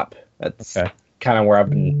the map. That's kind of where I've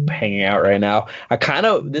been hanging out right now.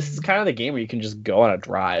 This is kind of the game where you can just go on a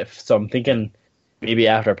drive. So I'm thinking maybe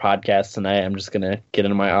after podcast tonight, I'm just gonna get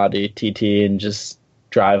into my Audi TT and just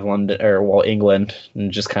drive England,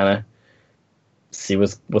 and just kind of see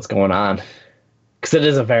what's going on, because it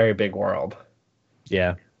is a very big world.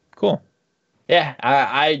 Yeah, cool. Yeah,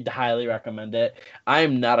 I highly recommend it.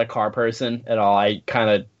 I'm not a car person at all. I kind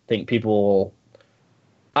of think people.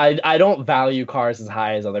 I don't value cars as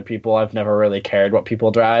high as other people. I've never really cared what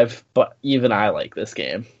people drive, but even I like this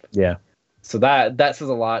game. Yeah. So that says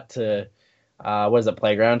a lot to, what is it,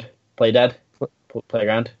 Playground? Playdead?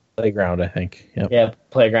 Playground? Playground, I think. Yep. Yeah,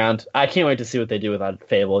 Playground. I can't wait to see what they do with that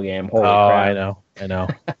Fable game. Holy crap. I know.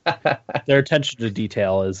 Their attention to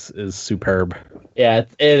detail is superb. Yeah,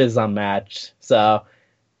 it is unmatched. So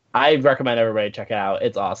I recommend everybody check it out.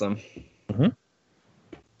 It's awesome. Mm-hmm.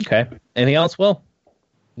 Okay. Anything else, Will?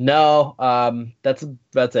 No, that's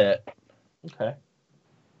it. Okay.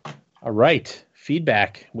 All right.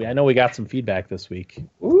 Feedback. I know we got some feedback this week.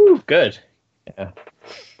 Ooh, good. Yeah.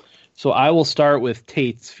 So I will start with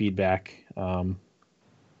Tate's feedback,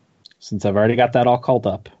 since I've already got that all called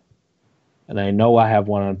up. And I know I have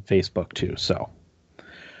one on Facebook too, so.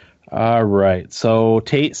 All right. So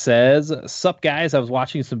Tate says, "Sup guys, I was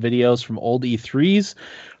watching some videos from old E3s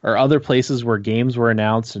or other places where games were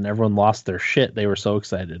announced and everyone lost their shit. They were so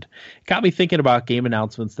excited. It got me thinking about game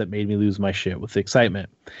announcements that made me lose my shit with excitement.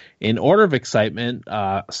 In order of excitement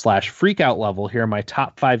 / freak out level, here are my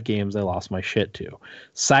top 5 games I lost my shit to.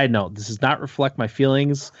 Side note, this does not reflect my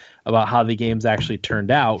feelings about how the games actually turned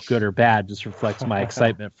out, good or bad, just reflects my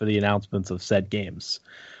excitement for the announcements of said games.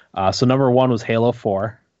 So number 1 was Halo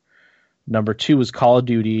 4. Number 2 was Call of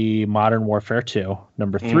Duty Modern Warfare 2.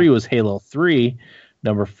 Number 3 was Halo 3.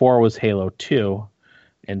 Number 4 was Halo 2.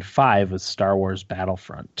 And 5 was Star Wars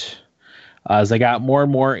Battlefront. As I got more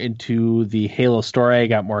and more into the Halo story, I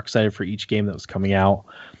got more excited for each game that was coming out.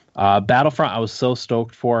 Battlefront I was so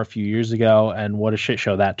stoked for a few years ago, and what a shit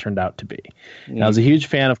show that turned out to be. And I was a huge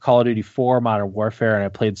fan of Call of Duty 4 Modern Warfare, and I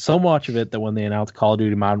played so much of it that when they announced Call of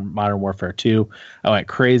Duty Modern Warfare 2, I went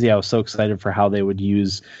crazy. I was so excited for how they would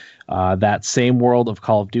use that same world of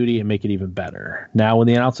Call of Duty and make it even better. Now, when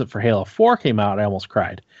the announcement for Halo 4 came out, I almost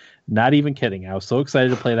cried. Not even kidding. I was so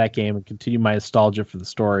excited to play that game and continue my nostalgia for the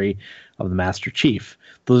story of the Master Chief.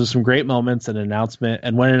 Those are some great moments and announcement.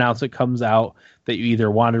 And when an announcement comes out that you either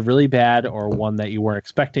wanted really bad or one that you weren't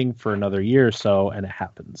expecting for another year or so, and it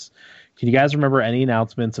happens. Can you guys remember any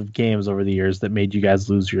announcements of games over the years that made you guys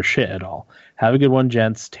lose your shit at all? Have a good one,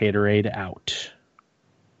 gents. Taterade out.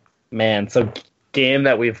 Man, so game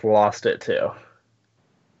that we've lost it to.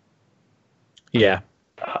 Yeah.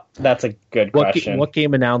 That's a good question. What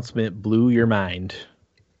game announcement blew your mind?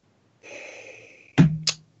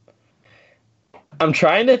 I'm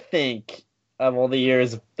trying to think of all the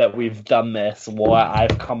years that we've done this, what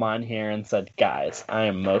I've come on here and said, guys, I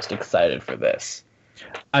am most excited for this.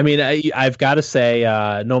 I mean, I've got to say,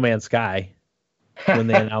 No Man's Sky. When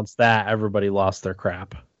they announced that, everybody lost their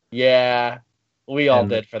crap. Yeah, we all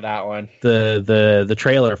did for that one. The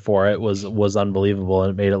trailer for it was unbelievable,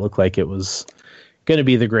 and it made it look like it was going to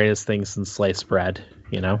be the greatest thing since sliced bread,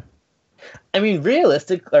 you know? I mean,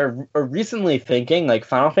 recently thinking, like,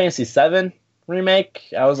 Final Fantasy VII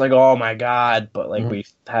Remake, I was like, oh my god, but, like, we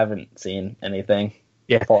haven't seen anything.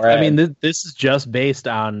 Yeah, I mean, this is just based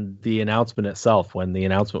on the announcement itself. When the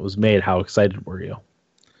announcement was made, how excited were you?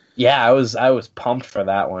 Yeah, I was pumped for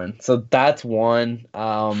that one. So that's one.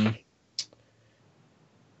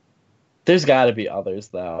 There's got to be others,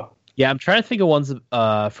 though. Yeah, I'm trying to think of ones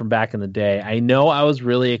from back in the day. I know I was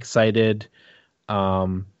really excited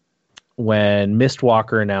when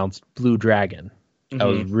Mistwalker announced Blue Dragon. I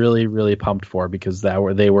was really, really pumped for because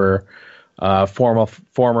they were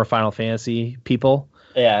former Final Fantasy people.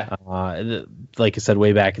 Yeah. Like I said,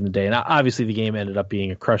 way back in the day. And obviously the game ended up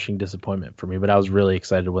being a crushing disappointment for me, but I was really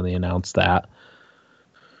excited when they announced that.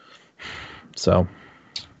 So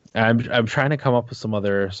I'm trying to come up with some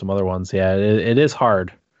other ones. Yeah, it is hard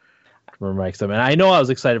to remember my excitement. I know I was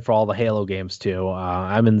excited for all the Halo games too.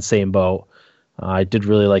 I'm in the same boat. I did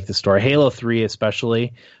really like the story, Halo 3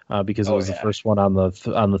 especially, because it was the first one on the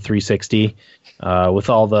 360 with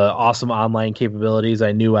all the awesome online capabilities.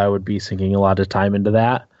 I knew I would be sinking a lot of time into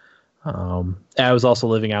that. I was also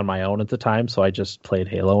living on my own at the time, so I just played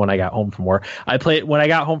Halo when I got home from work. When I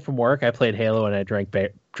got home from work, I played Halo and I drank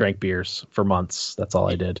beers for months. That's all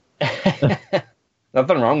I did.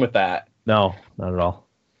 Nothing wrong with that. No, not at all.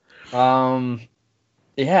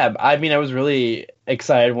 Yeah, I mean, I was really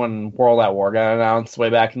excited when World at War got announced way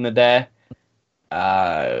back in the day.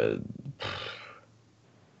 I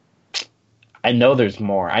know there's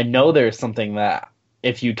more. I know there's something that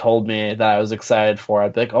if you told me that I was excited for,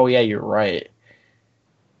 I'd be like, oh yeah, you're right.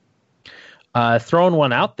 Throwing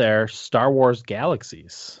one out there, Star Wars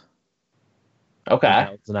Galaxies. Okay.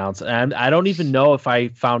 That was announced. And I don't even know if I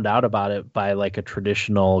found out about it by like a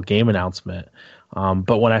traditional game announcement.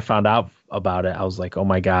 But when I found out about it, I was like, oh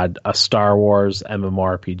my God, a Star Wars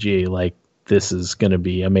MMORPG. Like, this is going to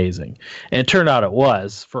be amazing. And it turned out it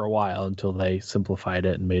was for a while until they simplified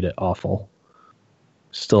it and made it awful.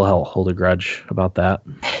 Still hold a grudge about that.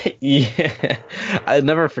 Yeah. I'll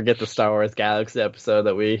never forget the Star Wars Galaxy episode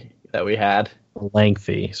that we had. A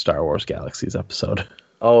lengthy Star Wars Galaxies episode.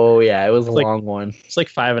 Oh yeah, it was a long one. It's like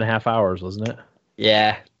 5.5 hours, wasn't it?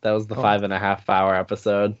 Yeah, that was the 5.5 hour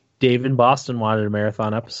episode. Dave in Boston wanted a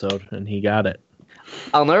marathon episode, and he got it.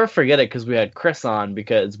 I'll never forget it because we had Chris on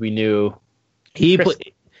because we knew he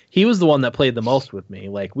was the one that played the most with me.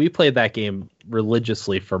 Like, we played that game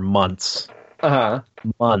religiously for months.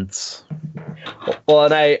 Months. Well,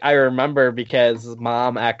 and I remember because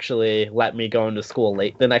Mom actually let me go into school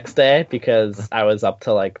late the next day because I was up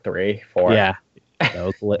to like 3, 4. Yeah,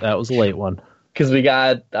 that was a late one. Because we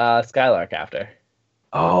got Skylark after.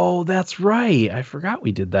 Oh, that's right. I forgot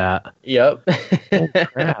we did that. Yep. Oh,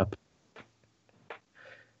 crap.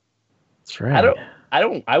 That's right.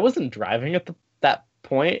 I wasn't driving at that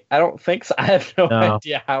point. I don't think so. I have no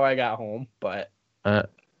idea how I got home, but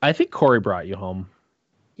I think Corey brought you home.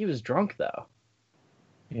 He was drunk though.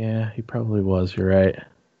 Yeah, he probably was. You're right.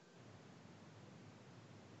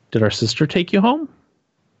 Did our sister take you home?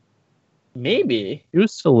 Maybe. He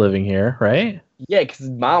was still living here, right? Yeah, because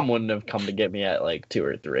Mom wouldn't have come to get me at like 2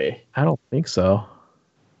 or 3. I don't think so.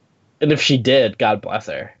 And if she did, God bless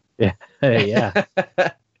her. Yeah, yeah.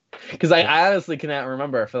 Because I honestly cannot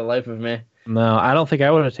remember for the life of me. No, I don't think I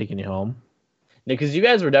would have taken you home. Because you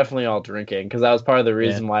guys were definitely all drinking. Because that was part of the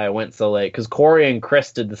reason why I went so late. Because Corey and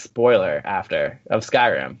Chris did the spoiler after of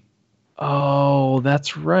Skyrim. Oh,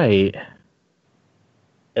 that's right.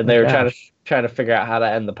 And they were trying to figure out how to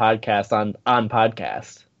end the podcast on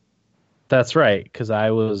podcast. That's right, because I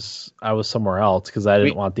was somewhere else because I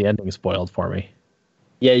didn't want the ending spoiled for me.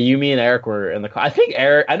 Yeah, you, me, and Eric were in the car.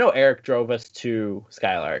 I know Eric drove us to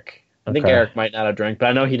Skylark. I think Eric might not have drank, but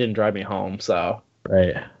I know he didn't drive me home, so.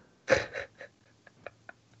 Right.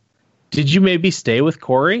 Did you maybe stay with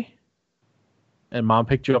Corey? And Mom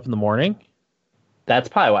picked you up in the morning? That's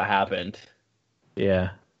probably what happened.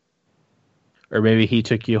 Yeah. Or maybe he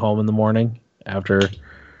took you home in the morning after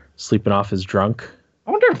sleeping off his drunk.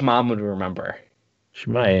 I wonder if Mom would remember. She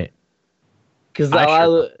might. Because a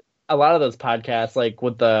lot of those podcasts, like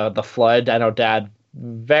with the flood, I know Dad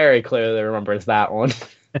very clearly remembers that one.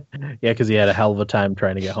 Yeah, because he had a hell of a time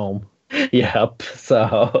trying to get home. Yep.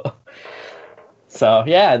 So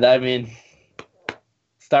yeah, I mean,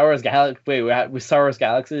 Star Wars Galaxy. Wait, we Star Wars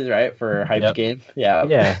Galaxies, right, for hype game? Yeah.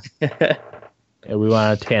 Yeah. Yeah, we went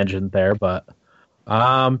on a tangent there, but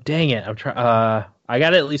dang it, I'm trying. I got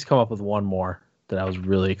to at least come up with one more that I was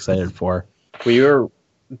really excited for. Were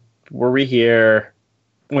we here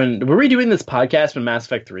were we doing this podcast when Mass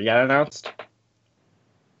Effect 3 got announced?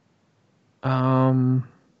 I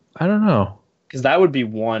don't know. Because that would be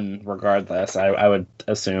one regardless, I would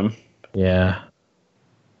assume. Yeah.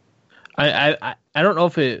 I don't know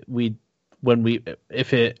if it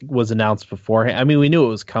was announced beforehand. I mean, we knew it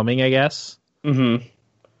was coming, I guess. Mm-hmm.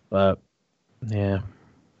 But yeah.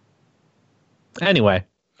 Anyway,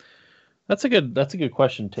 that's a good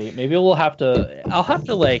question, Tate. Maybe I'll have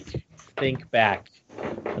to like think back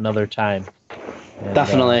another time. And,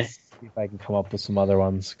 definitely. See if I can come up with some other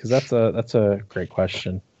ones, because that's a great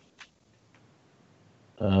question.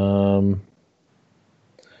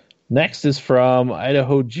 Next is from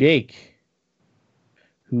Idaho Jake,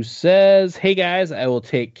 who says, "Hey guys, I will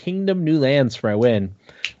take Kingdom New Lands for my win.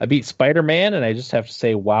 I beat Spider-Man, and I just have to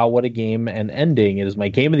say, wow, what a game and ending. It is my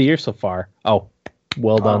game of the year so far." Oh,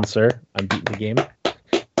 well done, sir. I'm beating the game.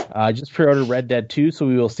 I just pre-ordered Red Dead 2, so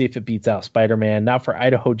we will see if it beats out Spider-Man. Now for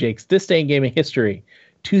Idaho Jake's This Day in Gaming History.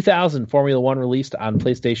 2000 Formula 1 released on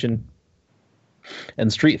PlayStation,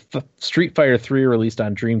 and Street Fighter 3 released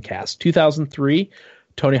on Dreamcast. 2003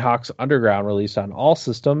 Tony Hawk's Underground released on all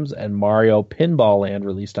systems, and Mario Pinball Land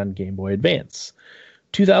released on Game Boy Advance.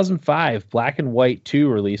 2005 Black and White 2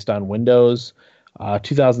 released on Windows.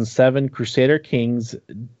 2007 Crusader Kings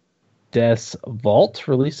Des Vault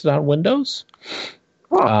released on Windows.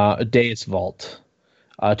 Deus Vault.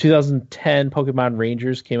 2010 Pokemon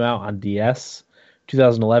Rangers came out on DS.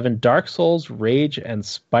 2011 Dark Souls, Rage, and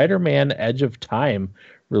Spider-Man Edge of Time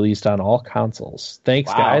released on all consoles.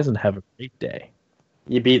 Thanks, guys, and have a great day.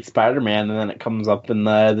 You beat Spider-Man, and then it comes up in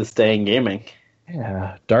This Day in Gaming.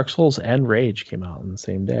 Yeah, Dark Souls and Rage came out on the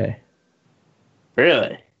same day.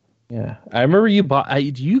 Really? Yeah, I remember you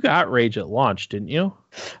got Rage at launch, didn't you?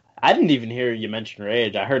 I didn't even hear you mention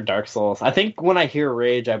Rage. I heard Dark Souls. I think when I hear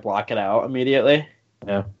Rage, I block it out immediately.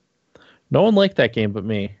 Yeah. No one liked that game but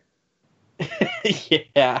me.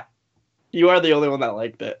 Yeah. You are the only one that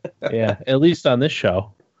liked it. Yeah, at least on this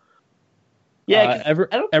show. Yeah, I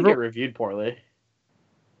don't think it reviewed poorly.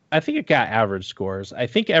 I think it got average scores. I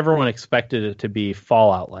think everyone expected it to be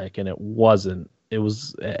Fallout-like, and it wasn't.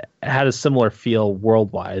 It had a similar feel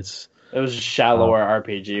world-wise. It was just shallower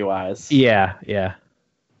RPG-wise. Yeah.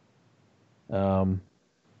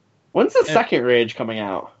 When's the second Rage coming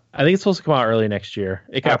out? I think it's supposed to come out early next year.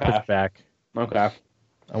 It got pushed back. Okay.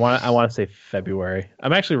 I want to say February.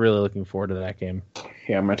 I'm actually really looking forward to that game.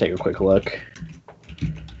 Here, I'm going to take a quick look.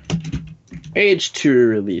 Rage 2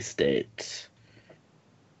 release date.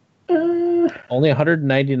 Only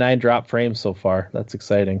 199 drop frames so far. That's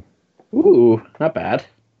exciting. Ooh, not bad.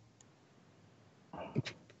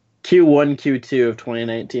 Q1, Q2 of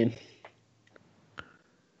 2019.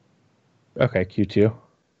 Okay, Q2.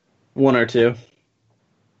 1 or 2.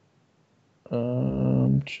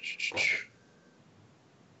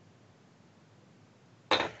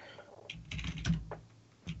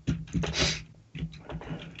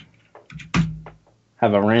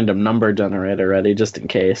 Have a random number generator ready just in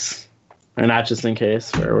case. Or not just in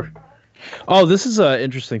case. Oh, this is an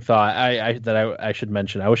interesting thought I should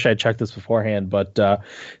mention. I wish I had checked this beforehand, but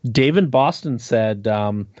Dave in Boston said,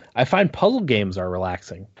 I find puzzle games are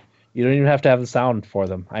relaxing. You don't even have to have the sound for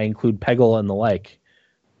them. I include Peggle and the like.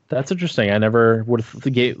 That's interesting. I never would have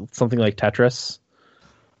thought something like Tetris.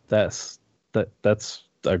 That's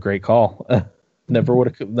a great call. Never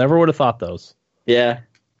would have thought those. Yeah.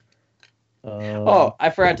 I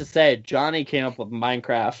forgot to say, Johnny came up with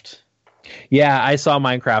Minecraft. Yeah, I saw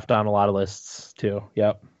Minecraft on a lot of lists too.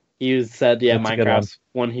 Yep. He said, that's Minecraft's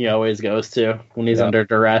one he always goes to when he's under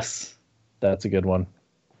duress. That's a good one.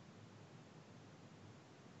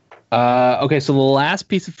 Okay, so the last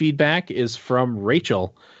piece of feedback is from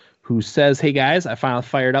Rachel, who says, "Hey guys, I finally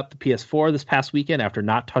fired up the PS4 this past weekend after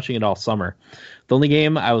not touching it all summer. The only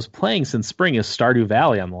game I was playing since spring is Stardew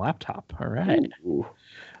Valley on the laptop." All right. Ooh.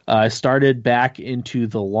 I started back into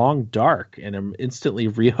The Long Dark and am instantly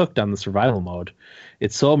rehooked on the survival mode.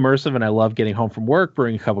 It's so immersive, and I love getting home from work,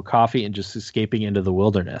 brewing a cup of coffee, and just escaping into the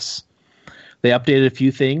wilderness. They updated a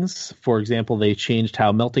few things. For example, they changed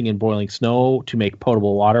how melting and boiling snow to make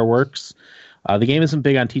potable water works. The game isn't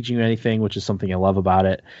big on teaching you anything, which is something I love about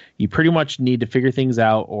it. You pretty much need to figure things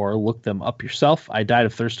out or look them up yourself. I died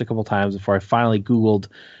of thirst a couple times before I finally Googled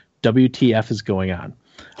WTF is going on.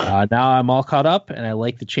 Now I'm all caught up, and I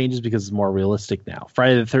like the changes because it's more realistic now.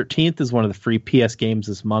 Friday the 13th is one of the free PS games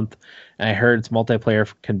this month, and I heard its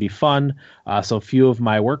multiplayer can be fun, so a few of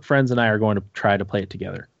my work friends and I are going to try to play it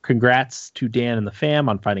together. Congrats to Dan and the fam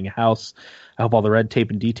on finding a house. I hope all the red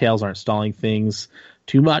tape and details aren't stalling things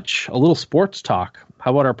too much. A little sports talk.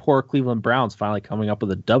 How about our poor Cleveland Browns finally coming up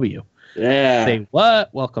with a W? Yeah. Say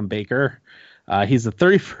what? Welcome, Baker. He's the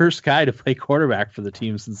 31st guy to play quarterback for the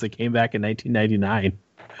team since they came back in 1999.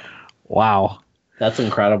 Wow. That's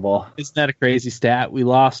incredible. Isn't that a crazy stat? We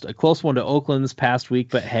lost a close one to Oakland this past week,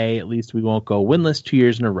 but hey, at least we won't go winless 2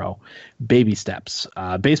 years in a row. Baby steps.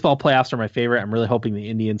 Baseball playoffs are my favorite. I'm really hoping the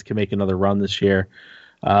Indians can make another run this year.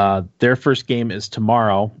 Their first game is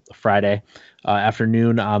tomorrow, Friday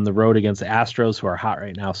afternoon on the road against the Astros, who are hot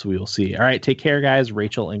right now, so we will see. All right, take care, guys.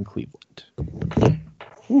 Rachel in Cleveland.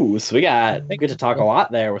 Ooh, so we get to talk a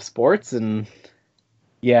lot there with sports and...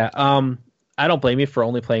 Yeah, I don't blame you for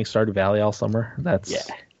only playing Stardew Valley all summer.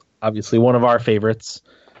 That's obviously one of our favorites.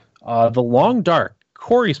 The Long Dark.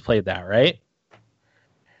 Corey's played that, right?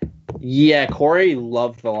 Yeah, Corey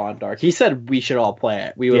loved the Lawn Dark. He said we should all play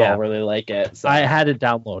it. We would Yeah. all really like it. So. I had it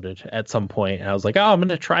downloaded at some point, and I was like, "Oh, I'm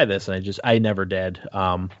gonna try this," and I never did.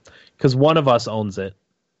 Because one of us owns it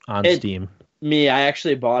on Steam. I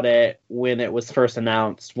actually bought it when it was first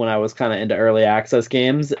announced, when I was kind of into early access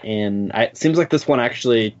games, and it seems like this one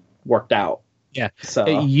actually worked out. Yeah. So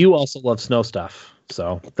You also love snow stuff,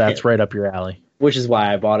 so that's right up your alley. Which is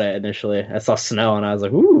why I bought it initially. I saw snow and I was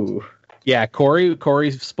like, "Ooh." Yeah,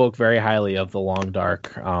 Corey spoke very highly of the Long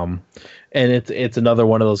Dark, and it's another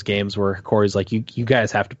one of those games where Corey's like, you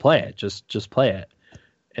guys have to play it, just play it,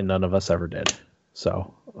 and none of us ever did.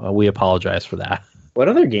 So we apologize for that. What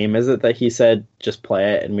other game is it that he said just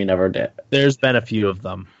play it and we never did? There's been a few of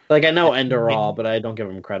them. Like, I know Enderal, but I don't give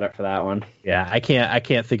him credit for that one. Yeah, I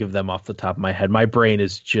can't think of them off the top of my head. My brain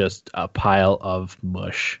is just a pile of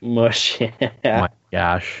mush. Mush. Yeah. My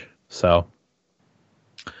gosh. So,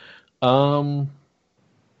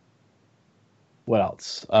 what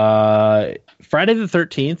else? Friday the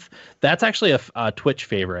 13th. That's actually a Twitch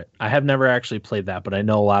favorite. I have never actually played that, but I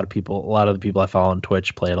know a lot of the people I follow on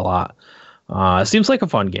Twitch play it a lot. It seems like a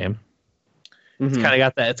fun game. It's kind of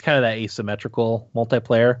got that. It's kind of that asymmetrical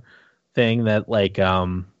multiplayer thing that like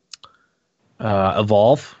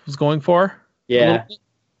Evolve was going for. Yeah,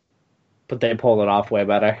 but they pulled it off way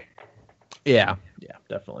better. Yeah,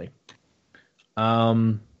 definitely.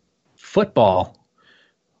 Football.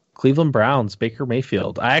 Cleveland Browns, Baker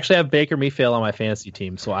Mayfield. I actually have Baker Mayfield on my fantasy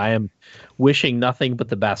team, so I am wishing nothing but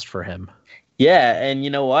the best for him. Yeah, and you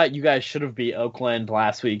know what? You guys should have beat Oakland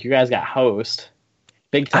last week. You guys got host.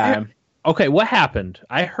 Big time. Okay, what happened?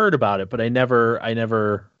 I heard about it, but I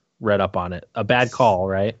never read up on it. A bad call,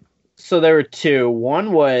 right? So there were two.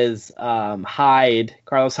 One was Carlos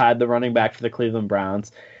Hyde, the running back for the Cleveland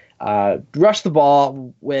Browns, rushed the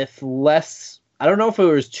ball with less. I don't know if it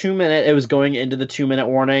was 2 minutes. It was going into the 2-minute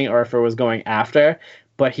warning, or if it was going after.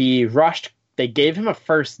 But he rushed. They gave him a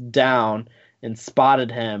first down and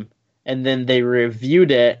spotted him, and then they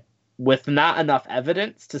reviewed it with not enough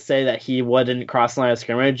evidence to say that he wouldn't cross the line of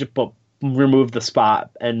scrimmage, but removed the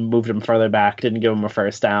spot and moved him further back. Didn't give him a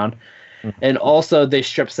first down. And also, they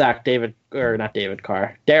strip sacked Derek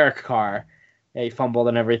Carr. He fumbled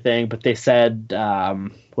and everything, but they said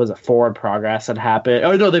was it forward progress had happened?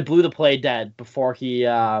 Oh no, they blew the play dead before he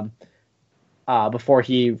recovered.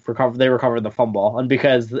 They recovered the fumble, and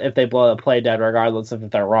because if they blow the play dead, regardless of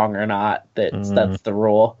if they're wrong or not, that's the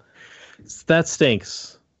rule. That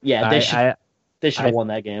stinks. Yeah, they should have won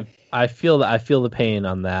that game. I feel the pain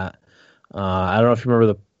on that. I don't know if you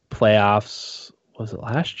remember the playoffs. Was it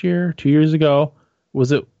last year? 2 years ago?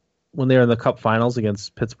 Was it when they were in the Cup Finals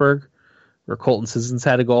against Pittsburgh, where Colton Sissons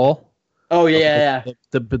had a goal? Oh yeah.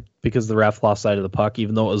 Because the ref lost sight of the puck,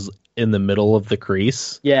 even though it was in the middle of the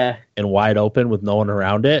crease. Yeah. And wide open with no one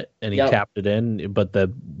around it, and he tapped it in, but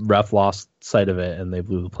the ref lost sight of it, and they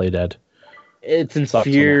blew the play dead. It's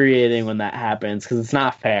infuriating when that happens because it's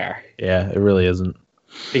not fair. Yeah, it really isn't.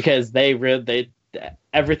 Because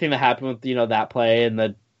everything that happened with that play and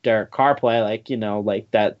the Derek Carr play,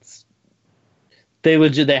 that's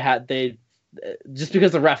just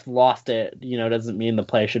because the ref lost it, doesn't mean the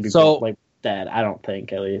play should be dead. I don't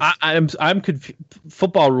think, at least. I'm confused.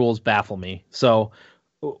 Football rules baffle me. So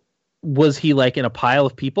was he in a pile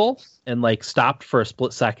of people and stopped for a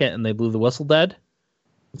split second and they blew the whistle dead?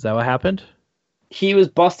 Is that what happened? He was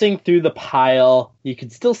busting through the pile. You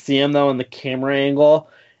could still see him though in the camera angle.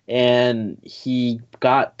 And he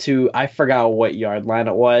got to, I forgot what yard line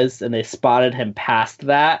it was, and they spotted him past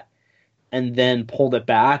that, and then pulled it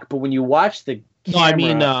back. But when you watch the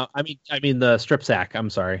camera, no, I mean the strip sack. I'm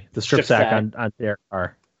sorry, the strip sack on Derek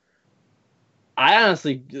Carr. I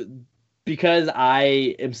honestly, because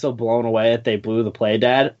I am so blown away that they blew the play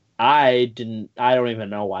dead, I don't even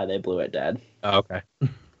know why they blew it dead. Oh, okay.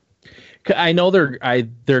 I know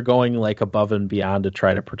they're going above and beyond to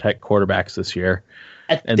try to protect quarterbacks this year.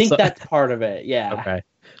 I think that's part of it. Yeah. Okay.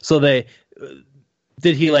 So did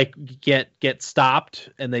he get stopped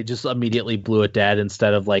and they just immediately blew it dead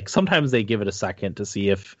instead of sometimes they give it a second to see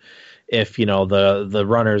if the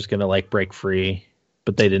runner's gonna break free,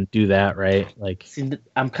 but they didn't do that, right? See,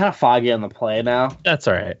 I'm kind of foggy on the play now. That's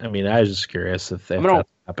all right. I mean, I was just curious if that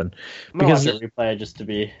happened because watch it replay just to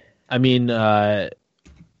be. I mean, the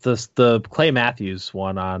Clay Matthews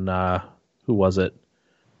one on who was it?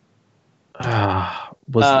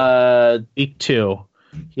 Was week 2?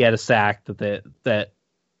 He had a sack that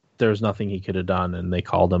there was nothing he could have done, and they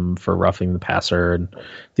called him for roughing the passer, and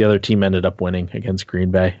the other team ended up winning against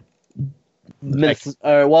Green Bay.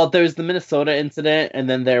 Well, there was the Minnesota incident, and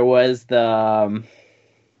then there was the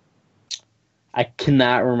I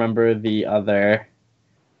cannot remember the other.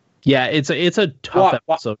 Yeah, it's a tough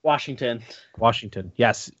episode. Washington. Washington.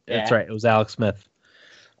 Yes, that's Yeah. right. It was Alex Smith.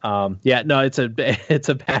 Yeah, no, it's a it's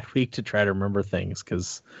a bad week to try to remember things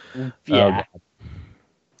because Yeah.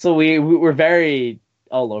 So we're very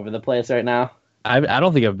all over the place right now. I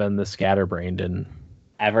don't think I've been this scatterbrained in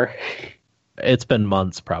Ever. it's been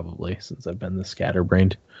months probably since I've been this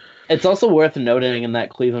scatterbrained. It's also worth noting in that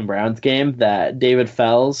Cleveland Browns game that David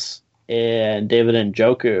Fells and David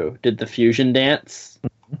Njoku did the fusion dance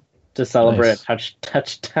to celebrate a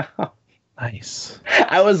touchdown. Nice.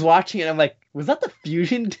 I was watching it. I'm like, was that the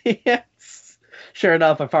fusion dance? Sure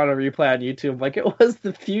enough, I found a replay on YouTube. I'm like, it was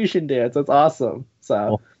the fusion dance. That's awesome. So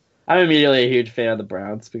Cool. I'm immediately a huge fan of the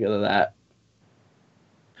Browns because of that.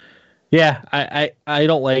 Yeah, I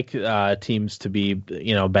don't like teams to be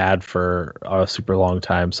bad for a super long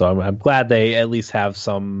time. So I'm glad they at least have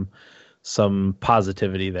some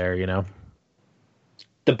positivity there.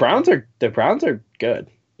 The Browns are good.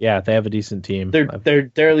 Yeah, they have a decent team.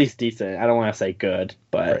 They're at least decent. I don't want to say good,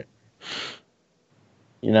 but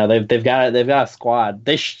right. they've got a squad.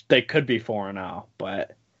 They could be 4-0,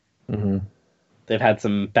 but they've had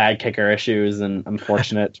some bad kicker issues and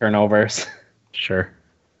unfortunate turnovers. Sure,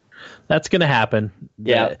 that's gonna happen.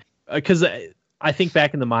 Yeah, because I think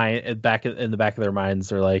back in the back of their minds,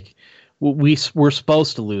 they're like, we're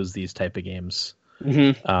supposed to lose these type of games.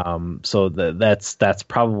 So that's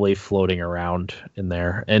probably floating around in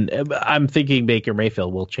there, and I'm thinking Baker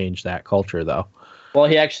Mayfield will change that culture though. Well,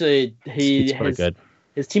 he's good.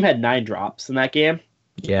 His team had 9 drops in that game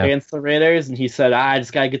against the Raiders, and he said, I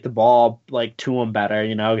just gotta get the ball like to him better,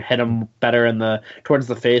 hit him better towards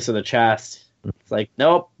the face or the chest. It's like,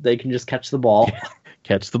 nope, they can just catch the ball.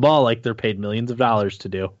 Catch the ball like they're paid millions of dollars to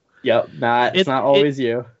do. Yep, it's not always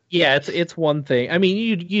you. Yeah, it's one thing. I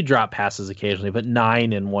mean, you drop passes occasionally, but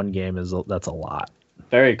 9 in one game that's a lot.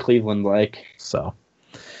 Very Cleveland-like. So,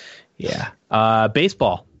 yeah.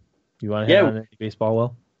 Baseball. You want to hit on baseball,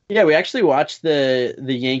 Will? Yeah, we actually watched the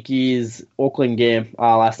Yankees Oakland game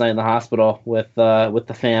last night in the hospital with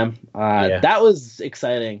the fam. That was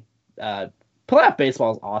exciting. Playoff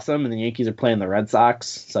baseball is awesome, and the Yankees are playing the Red Sox,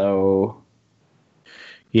 so.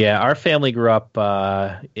 Yeah, our family grew up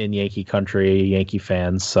in Yankee country, Yankee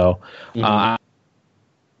fans. So, myself,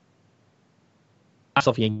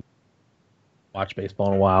 watch baseball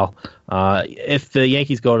in a while. If the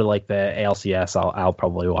Yankees go to like the ALCS, I'll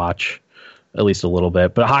probably watch at least a little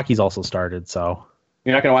bit. But hockey's also started, so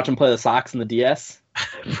you're not gonna watch them play the Sox in the DS?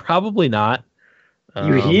 Probably not.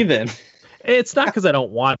 You heathen. It's not because I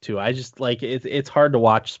don't want to. I just like it's hard to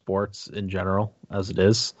watch sports in general as it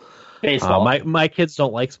is. Baseball. My kids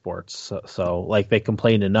don't like sports, so like they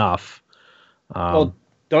complain enough. Well,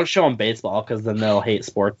 don't show them baseball because then they'll hate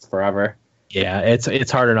sports forever. Yeah,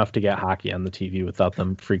 it's hard enough to get hockey on the TV without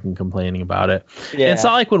them freaking complaining about it. Yeah. And it's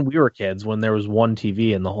not like when we were kids when there was one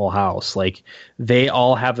TV in the whole house. Like they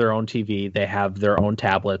all have their own TV, they have their own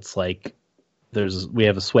tablets. Like we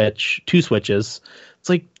have two switches. It's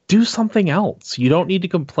like do something else. You don't need to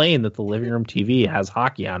complain that the living room TV has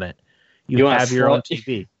hockey on it. You have your own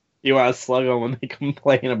TV. You want to slug them when they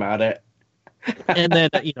complain about it. And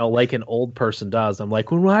then, like an old person does. I'm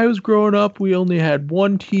like, when I was growing up, we only had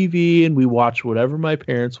one TV and we watched whatever my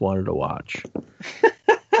parents wanted to watch.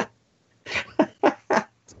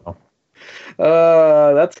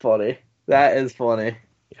 That's funny. That is funny.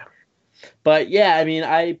 Yeah. But yeah, I mean,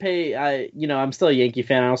 I'm still a Yankee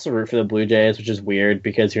fan. I also root for the Blue Jays, which is weird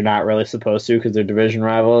because you're not really supposed to because they're division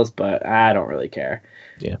rivals, but I don't really care.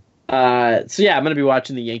 Yeah. So yeah, I'm going to be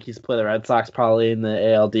watching the Yankees play the Red Sox probably in the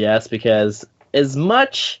ALDS because as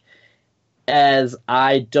much as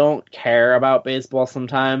I don't care about baseball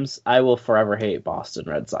sometimes, I will forever hate Boston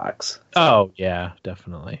Red Sox. Oh, yeah,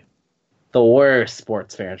 definitely. The worst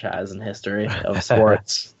sports franchise in history of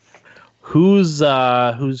sports. Who's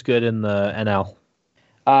good in the NL?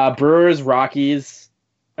 Brewers, Rockies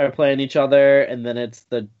are playing each other, and then it's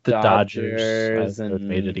the Dodgers and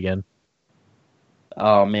made it again.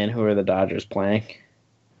 Oh man, who are the Dodgers playing?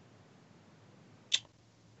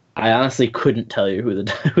 I honestly couldn't tell you who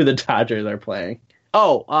the Dodgers are playing.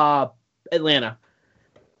 Oh, Atlanta.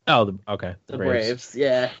 Oh, okay. The Braves.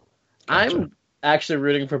 Yeah. Gotcha. I'm actually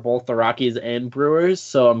rooting for both the Rockies and Brewers,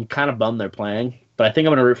 so I'm kind of bummed they're playing. But I think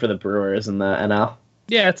I'm going to root for the Brewers in the NL.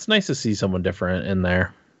 Yeah, it's nice to see someone different in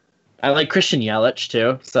there. I like Christian Yelich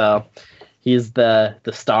too, so he's the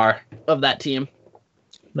star of that team.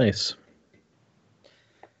 Nice.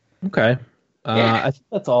 Okay. I think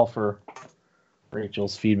that's all for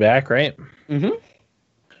Rachel's feedback, right? Mm-hmm.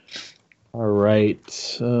 All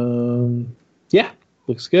right. Yeah,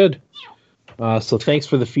 looks good. So thanks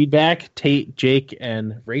for the feedback, Tate, Jake,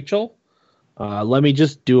 and Rachel. Let me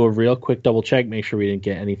just do a real quick double check, make sure we didn't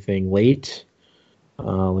get anything late,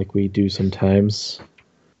 like we do sometimes.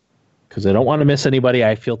 Because I don't want to miss anybody.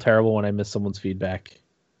 I feel terrible when I miss someone's feedback.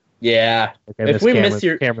 Yeah. Like I miss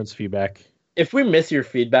Cameron's feedback. If we miss your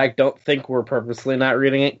feedback, don't think we're purposely not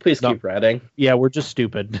reading it. Please keep writing. Yeah, we're just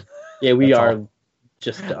stupid. Yeah, we are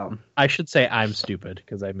just dumb. I should say I'm stupid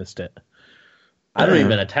because I missed it. I don't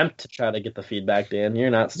even attempt to try to get the feedback, Dan. You're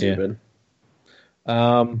not stupid.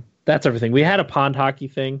 Yeah. That's everything. We had a pond hockey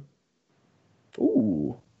thing.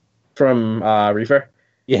 Ooh. From Reefer?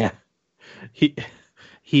 Yeah. He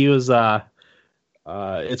was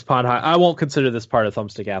it's pond hockey. I won't consider this part of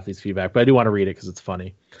Thumbstick Athlete's feedback, but I do want to read it because it's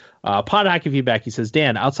funny. Pond hockey feedback, he says,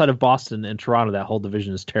 Dan, outside of Boston and Toronto, that whole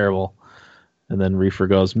division is terrible. And then Reefer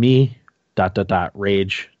goes, me, ...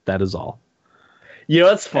 rage. That is all. You know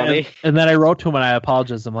what's funny? And then I wrote to him and I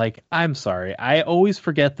apologized. I'm like, I'm sorry. I always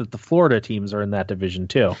forget that the Florida teams are in that division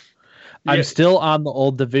too. Yeah. I'm still on the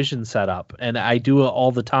old division setup, and I do it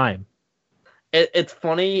all the time. It's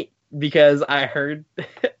funny because I heard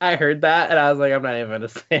that, and I was like, I'm not even going to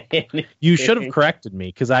say anything. You should have corrected me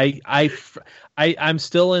because I'm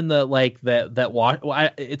still in the like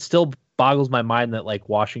that. It still boggles my mind that like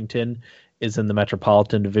Washington is in the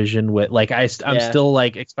Metropolitan Division with like I'm still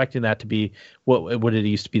like expecting that to be what it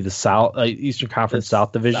used to be, the South Eastern Conference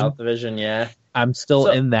South Division. South Division, yeah. I'm still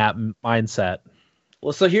in that mindset.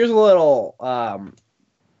 Well, so here's a little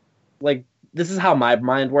like this is how my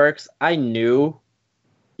mind works. I knew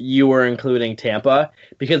you were including Tampa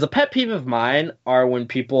because a pet peeve of mine are when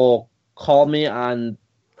people call me on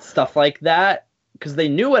stuff like that because they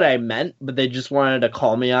knew what I meant, but they just wanted to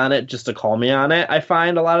call me on it just to call me on it. I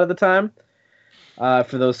find a lot of the time.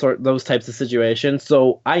 For those types of situations,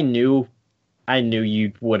 so I knew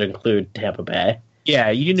you would include Tampa Bay. Yeah,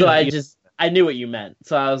 you knew. So I knew what you meant.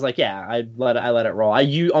 So I was like, yeah, I let it roll.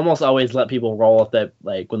 You almost always let people roll with it,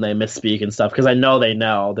 like when they misspeak and stuff, because I know they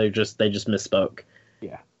just misspoke.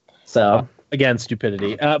 Yeah. So again,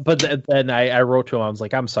 stupidity. But then I wrote to him. I was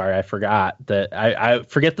like, I'm sorry, I forgot that. I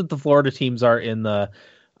forget that the Florida teams are in the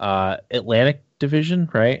Atlantic Division,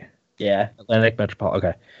 right? Yeah, Atlantic Metropolitan.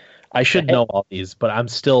 Okay. I should know all these, but I'm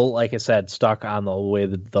still, like I said, stuck on the way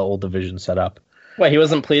that the old division set up. Wait, he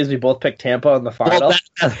wasn't pleased we both picked Tampa in the final?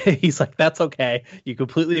 Well, he's like, that's okay. You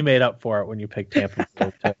completely made up for it when you picked Tampa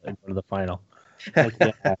to go to the final. Like,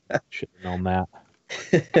 yeah, I should have known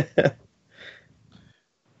that.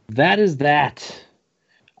 That is that.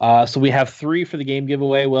 So we have 3 for the game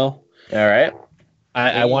giveaway, Will. All right.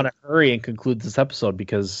 I want to hurry and conclude this episode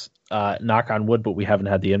because, knock on wood, but we haven't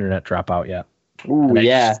had the internet drop out yet. Ooh,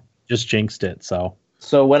 yeah. Just jinxed it, so.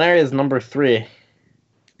 So winner is number 3.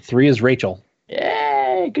 3 is Rachel.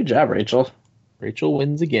 Yay! Good job, Rachel. Rachel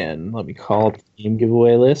wins again. Let me call up the game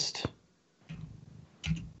giveaway list.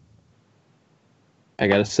 I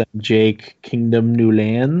gotta send Jake Kingdom New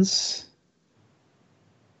Lands.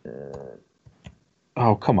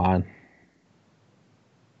 Oh, come on.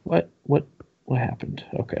 What happened?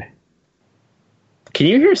 Okay. Can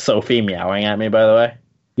you hear Sophie meowing at me, by the way?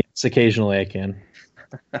 Yes, occasionally I can.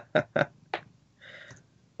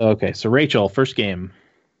 Okay, so Rachel, first game.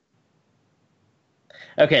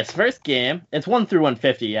 Okay, it's first game. It's 1 through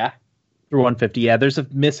 150, yeah? Through 150, yeah. There's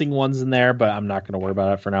missing ones in there, but I'm not going to worry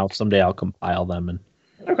about it for now. Someday I'll compile them.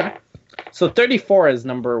 Okay. So 34 is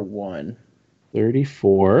number 1.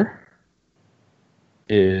 34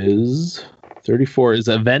 is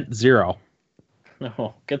Event Zero.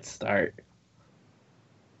 Oh, good start.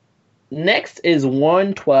 Next is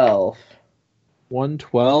 112.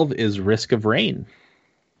 112 is Risk of Rain.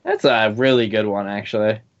 That's a really good one,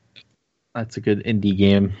 actually. That's a good indie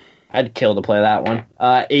game. I'd kill to play that one.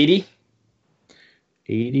 80.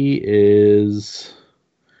 80 is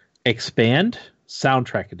Expand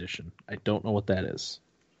Soundtrack Edition. I don't know what that is.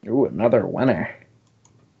 Ooh, another winner.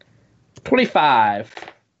 25.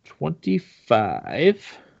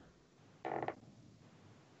 25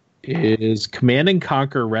 is Command &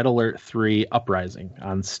 Conquer Red Alert 3 Uprising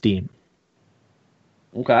on Steam.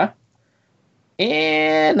 Okay.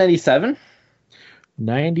 And 97.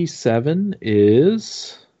 97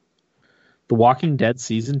 is The Walking Dead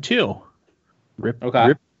Season 2. Rip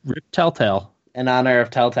Telltale. In honor of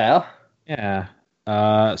Telltale. Yeah.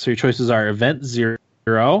 So your choices are Event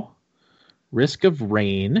Zero, Risk of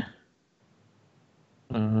Rain,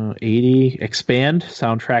 80, Expand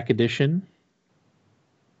Soundtrack Edition.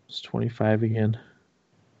 It's 25 again.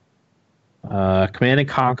 Command &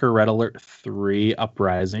 Conquer Red Alert 3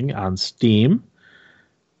 Uprising on Steam.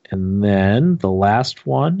 And then the last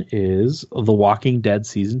one is The Walking Dead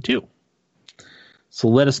Season 2. So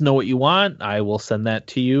let us know what you want. I will send that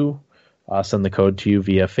to you. I'll send the code to you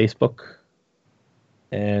via Facebook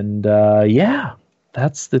And yeah,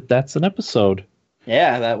 that's an episode.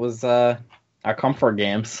 Yeah, that was our comfort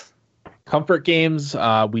games. Comfort games.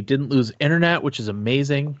 We didn't lose internet, which is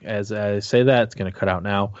amazing. As I say that, it's going to cut out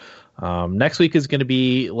now. Next week is going to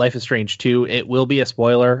be Life is Strange 2. It will be a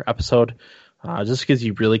spoiler episode, just because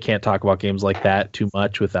you really can't talk about games like that too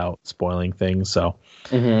much without spoiling things. So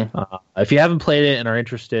if you haven't played it and are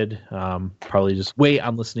interested, probably just wait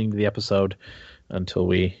on listening to the episode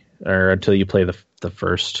until you play the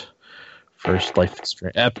first Life is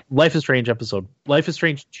Strange episode. Life is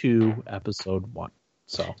Strange 2 episode 1.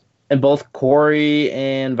 So. And both Corey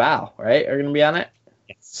and Val, right, are going to be on it?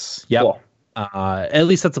 Yes. Yep. Cool. At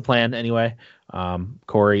least that's the plan anyway.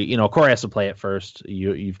 Corey has to play it first.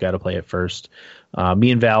 You've got to play it first.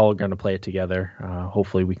 Me and Val are going to play it together.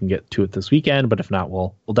 Hopefully we can get to it this weekend, but if not,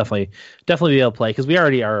 we'll definitely be able to play, because we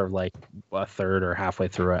already are like a third or halfway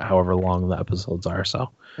through it, however long the episodes are. So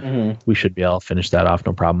we should be able to finish that off,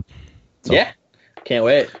 no problem. So, yeah, can't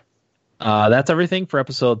wait. That's everything for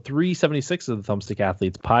episode 376 of the Thumbstick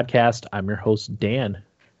Athletes podcast. I'm your host, Dan.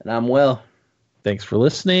 And I'm Will. Thanks for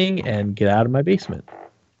listening, and get out of my basement.